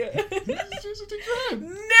 Why?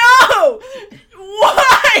 No!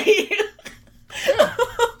 Why?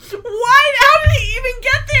 Why? How did he even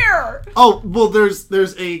get there? Oh, well, there's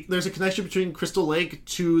a connection between Crystal Lake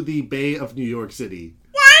to the Bay of New York City.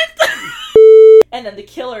 What? And then the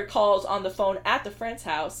killer calls on the phone at the friend's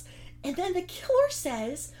house, and then the killer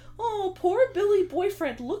says, oh, poor Billy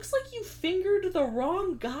boyfriend, looks like you fingered the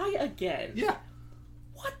wrong guy again. Yeah.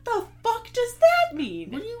 What the fuck does that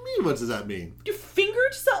mean? What do you mean? What does that mean? You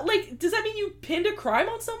fingered like, does that mean you pinned a crime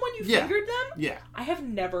on someone? You fingered them? Yeah. I have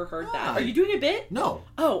never heard that. Ah. Are you doing a bit? No.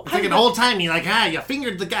 Oh, It's like an old timey, like, you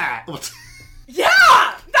fingered the guy. Yeah!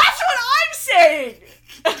 That's what I'm saying!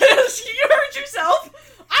 You heard yourself?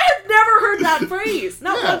 I have never heard that phrase.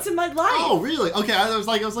 Not once in my life. Oh, really? Okay, I was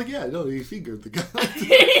like, yeah, no, he fingered the guy.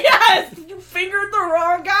 Yes! You fingered the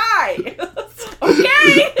wrong guy!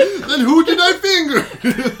 Okay! Then who did I finger?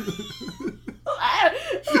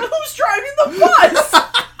 Who's driving the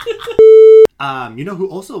bus? You know who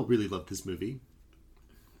also really loved this movie?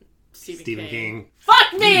 Stephen King.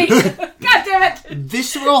 Fuck me! God damn it!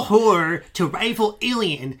 Visceral horror to rival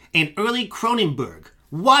Alien and early Cronenberg.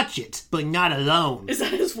 Watch it, but not alone. Is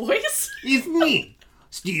that his voice? It's me,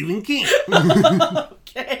 Stephen King.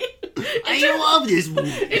 Okay. I love this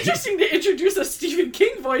movie. Interesting to introduce a Stephen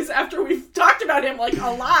King voice after we've talked about him like a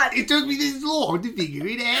lot. It took me this long to figure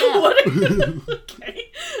it out. What?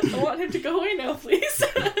 Okay. I want him to go away now, please.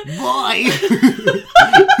 Bye.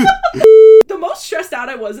 The most stressed out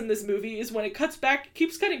I was in this movie is when it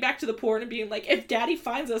keeps cutting back to the porn and being like, if Daddy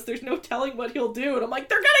finds us, there's no telling what he'll do. And I'm like,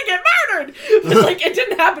 they're gonna get murdered! But like, it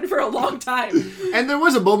didn't happen for a long time. And there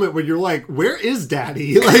was a moment when you're like, where is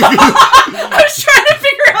Daddy? Like, I was trying to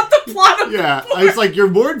figure out the plot of yeah, the porn. it's like you're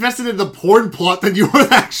more invested in the porn plot than you are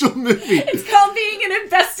the actual movie. It's called being an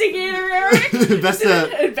investigator, Eric.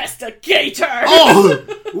 Investigator. Oh,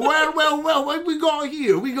 well, what we got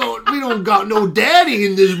here? We don't got no Daddy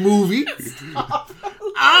in this movie.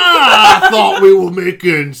 I thought we were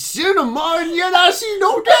making cinema, and yet I see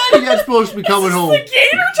no Daddy that's supposed to be coming home. The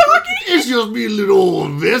gator talking? It's just me, little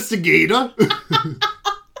investigator.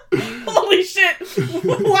 Holy shit.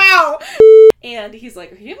 Wow. And he's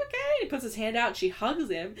like, are you okay? He puts his hand out and she hugs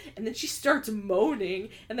him. And then she starts moaning.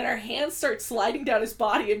 And then her hands start sliding down his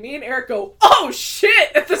body. And me and Eric go, oh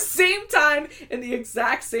shit! At the same time in the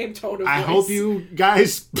exact same tone of voice. I hope you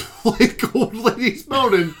guys like Old Ladies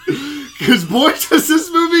Moaning. Because boy, does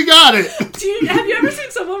this movie got it. Have you ever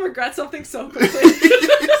seen someone regret something so quickly?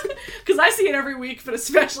 Because I see it every week, but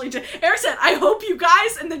especially... Eric said, I hope you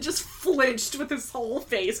guys, and then just flinched with his whole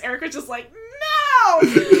face. Eric was just like, no! We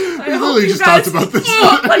literally just talked about this.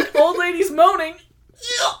 Like old ladies moaning.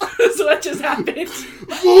 That's what just happened.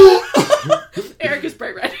 Eric is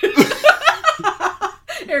bright red.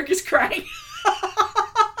 Eric is crying.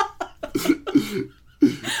 You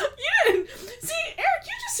didn't... See, Eric,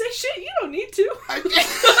 you just say shit you don't need to.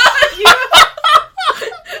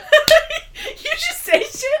 You just say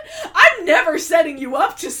shit. I'm never setting you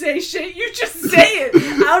up to say shit. You just say it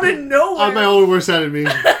out of nowhere. I'm my own worst enemy.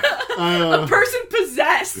 A person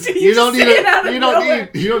possessed. You don't need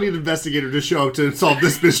You don't need an investigator to show up to solve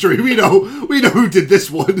this mystery. We know who did this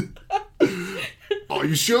one. Are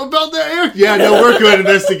you sure about that, Eric? Yeah, no, we're good,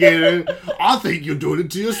 investigator. I think you're doing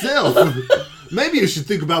it to yourself. Maybe you should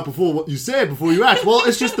think about what you say before you act. Well,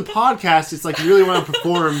 it's just the podcast. It's like you really want to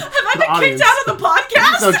perform Have for the I been audience. kicked out of the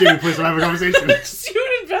podcast? No, Jamie, please, we'll have a conversation. You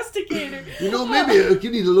an investigator. You know, maybe you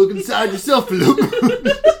need to look inside yourself a little.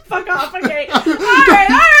 Fuck off, okay. All right.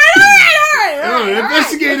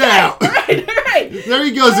 Investigate it out. All right. There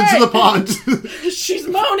he goes into the pond. She's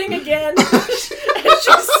moaning again. And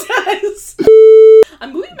she says...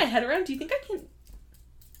 I'm moving my head around. Do you think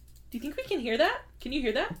we can hear that? Can you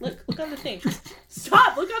hear that? Look on the thing.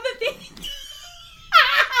 Stop! Look on the thing!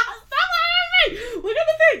 Stop laughing! Look on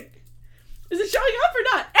the thing! Is it showing up or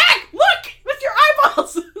not? Egg! Look! With your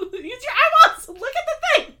eyeballs! Use your eyeballs! Look at the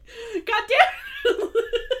thing! God damn it!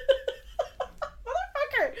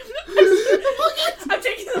 Motherfucker! I'm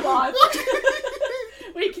taking them off.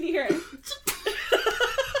 Wait, can you hear it?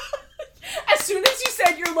 As soon as you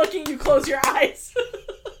said you're looking, you close your eyes.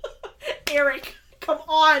 Eric, come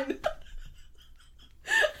on.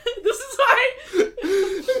 This is why.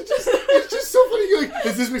 It's just so funny. You're like,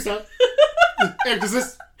 is this me sound? Eric, does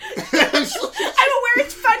this? I'm aware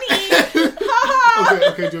it's funny.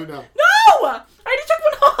 Okay, do it now. No! I already took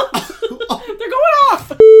one off. They're going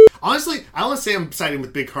off. Honestly, I want to say I'm siding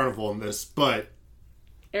with Big Carnival in this, but...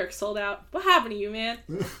 Eric sold out. What happened to you, man?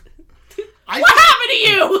 What happened to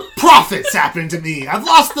you? Profits happened to me. I've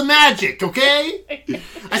lost the magic, okay?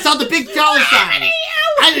 I saw the big dollar sign.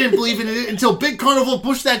 I didn't believe in it until Big Carnival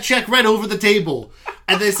pushed that check right over the table.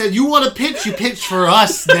 And they said, you want to pitch? You pitch for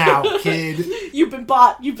us now, kid. You've been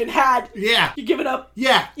bought. You've been had. Yeah. You give it up.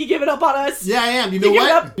 Yeah. You give it up on us. Yeah, I am. You know give it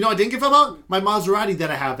what? up? You know what I didn't give up on? My Maserati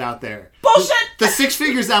that I have out there. Bullshit! The 6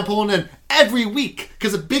 figures I'm pulling in every week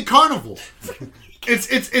because of Big Carnival.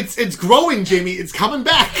 It's growing, Jamie. It's coming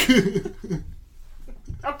back.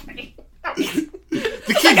 Okay.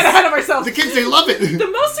 The kids, I got ahead of ourselves. The kids, they love it. The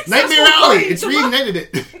most successful Nightmare Alley. Carney It's reignited it.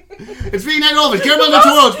 It's reignited all of it. Caramel the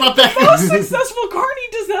World. It's brought back. The most successful Carney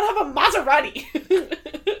does not have a Maserati.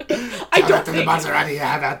 I don't the think. Maserati I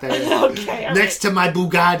have out there. Okay. all Next to my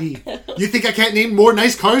Bugatti. You think I can't name more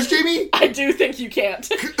nice cars, Jamie? right. I do think you can't.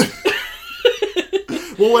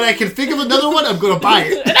 Well, when I can think of another one, I'm going to buy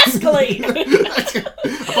it. An Escalade.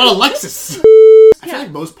 I bought a Lexus. I feel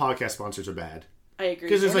like most podcast sponsors are bad. I agree.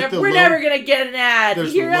 'Cause there's like the We're loan- never gonna get an ad. You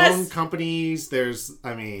There's hear loan us? companies. There's,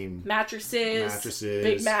 Mattresses.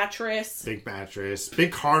 Big mattress. Big mattress.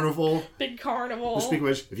 Big Carnival. Big carnival. Speaking of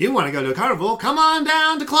which, if you want to go to a carnival, come on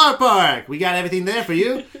down to Clark Park. We got everything there for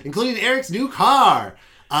you, including Eric's new car.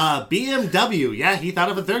 BMW. Yeah, he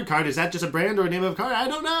thought of a third car. Is that just a brand or a name of a car? I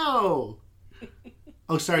don't know.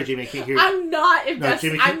 Oh, sorry, Jamie. I can't hear you. I'm not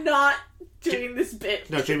investing. Jamie, I'm not doing this bit.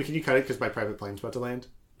 No, Jamie, can you cut it? Because my private plane's about to land.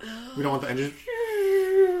 We don't want the engine.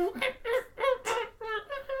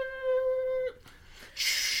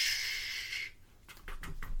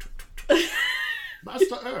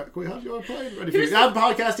 Master Eric, we have your plane ready for you. I'm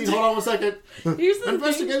podcasting. Hold on 1 second. Here's the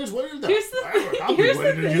Investigators, what is that? Here's the thing. I've Here's been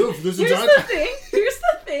the waiting to thing. you for this Here's entire the time. thing. Here's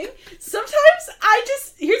the thing. Sometimes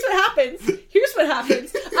here's what happens. Here's what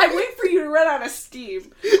happens. I wait for you to run out of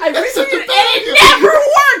steam. I wait for such you a to, bad and it idea. never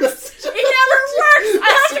works. It never works. I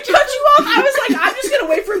have to cut you off. I was like, I'm just gonna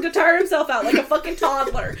wait for him to tire himself out like a fucking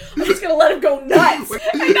toddler. I'm just gonna let him go nuts.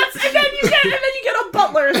 And then you get a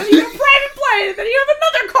butler, and then you get a private plane, and then you have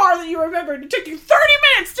another car that you remembered. It took you 30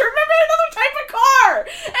 minutes to remember another type of car.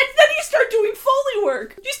 And then you start doing Foley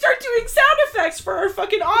work. You start doing sound effects for our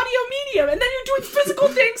fucking audio medium, and then you're doing physical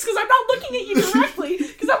things because I'm not looking at you directly.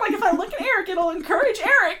 Because I'm like, if I look at Eric, it'll encourage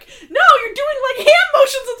Eric. No, you're doing like hand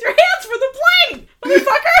motions with your hands for the plane,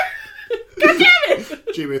 motherfucker. God damn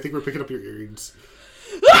it. Jamie, I think we're picking up your earrings.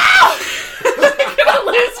 I'm gonna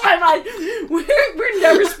lose my mind. We're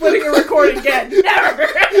never splitting a record again. Never.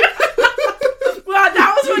 Wow,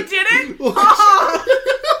 that was what did it?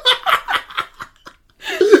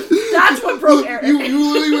 That's what broke Eric. You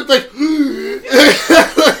literally went like,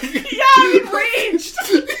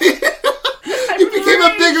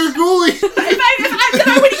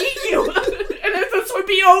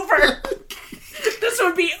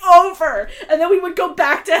 forever. And then we would go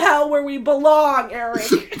back to hell where we belong, Eric.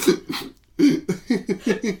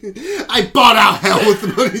 I bought out hell with the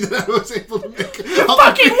money that I was able to make.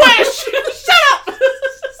 Fucking wish! Shut up!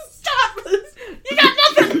 Stop! You got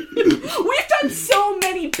nothing! We've done so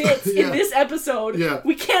many bits in this episode. Yeah.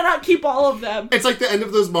 We cannot keep all of them. It's like the end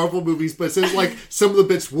of those Marvel movies, but it says like some of the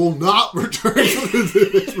bits will not return to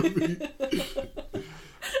this movie.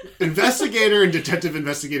 Investigator and detective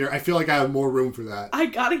investigator, I feel like I have more room for that. I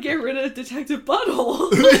gotta get rid of Detective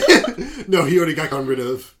Butthole. No, he already got gotten rid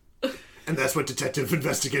of. And that's what detective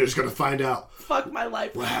investigator's gonna find out. Fuck my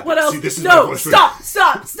life. What happened? What else? See, this is my no, voice for-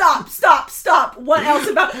 stop. What else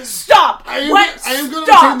about... Stop! I am going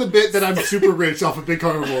to Stop! return the bit that I'm super rich off of Big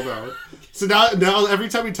Carnival, though. So now every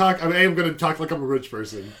time we talk, I am going to talk like I'm a rich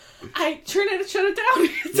person. I shut it down.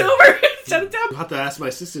 It's over. Shut it down. You'll have to ask my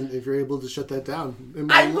assistant if you're able to shut that down.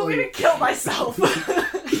 I'm going to kill myself.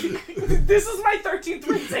 This is my 13th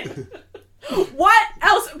rinsing. What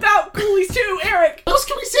else about Ghoulies 2, Eric? What else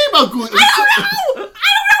can we say about Ghoulies? I don't know when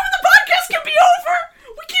the podcast can be over.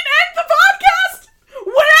 We can end the podcast.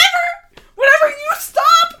 Whenever you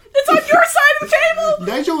stop, it's on your side of the table.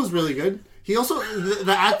 Nigel was really good. He also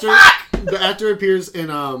the actor appears in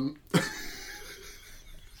You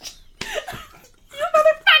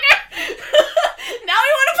motherfucker. Now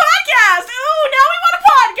we want a podcast. Ooh, now we want a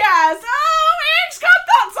podcast. Oh, Eric's got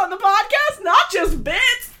thoughts on the podcast, not just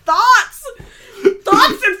bits.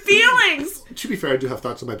 Thoughts and feelings. To be fair, I do have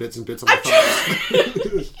thoughts on my bits and bits on my thoughts.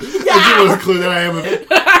 Yeah. I do want to clue that I am a bit.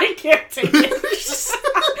 I can't take it.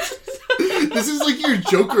 This is like your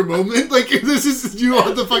Joker moment. Like this is you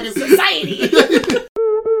on the fucking Society.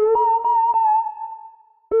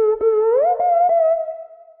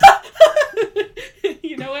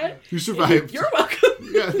 You know what? You survived. You're welcome.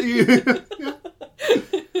 Yeah.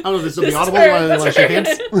 I don't know if this will be This is audible. where- Want that's to shake where-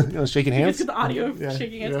 hands? You want to shaking Let's hands? get the audio of Yeah,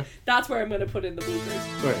 shaking hands. yeah. That's where I'm going to put in the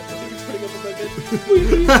bloopers. Right. I think it's putting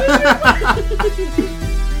up a bit.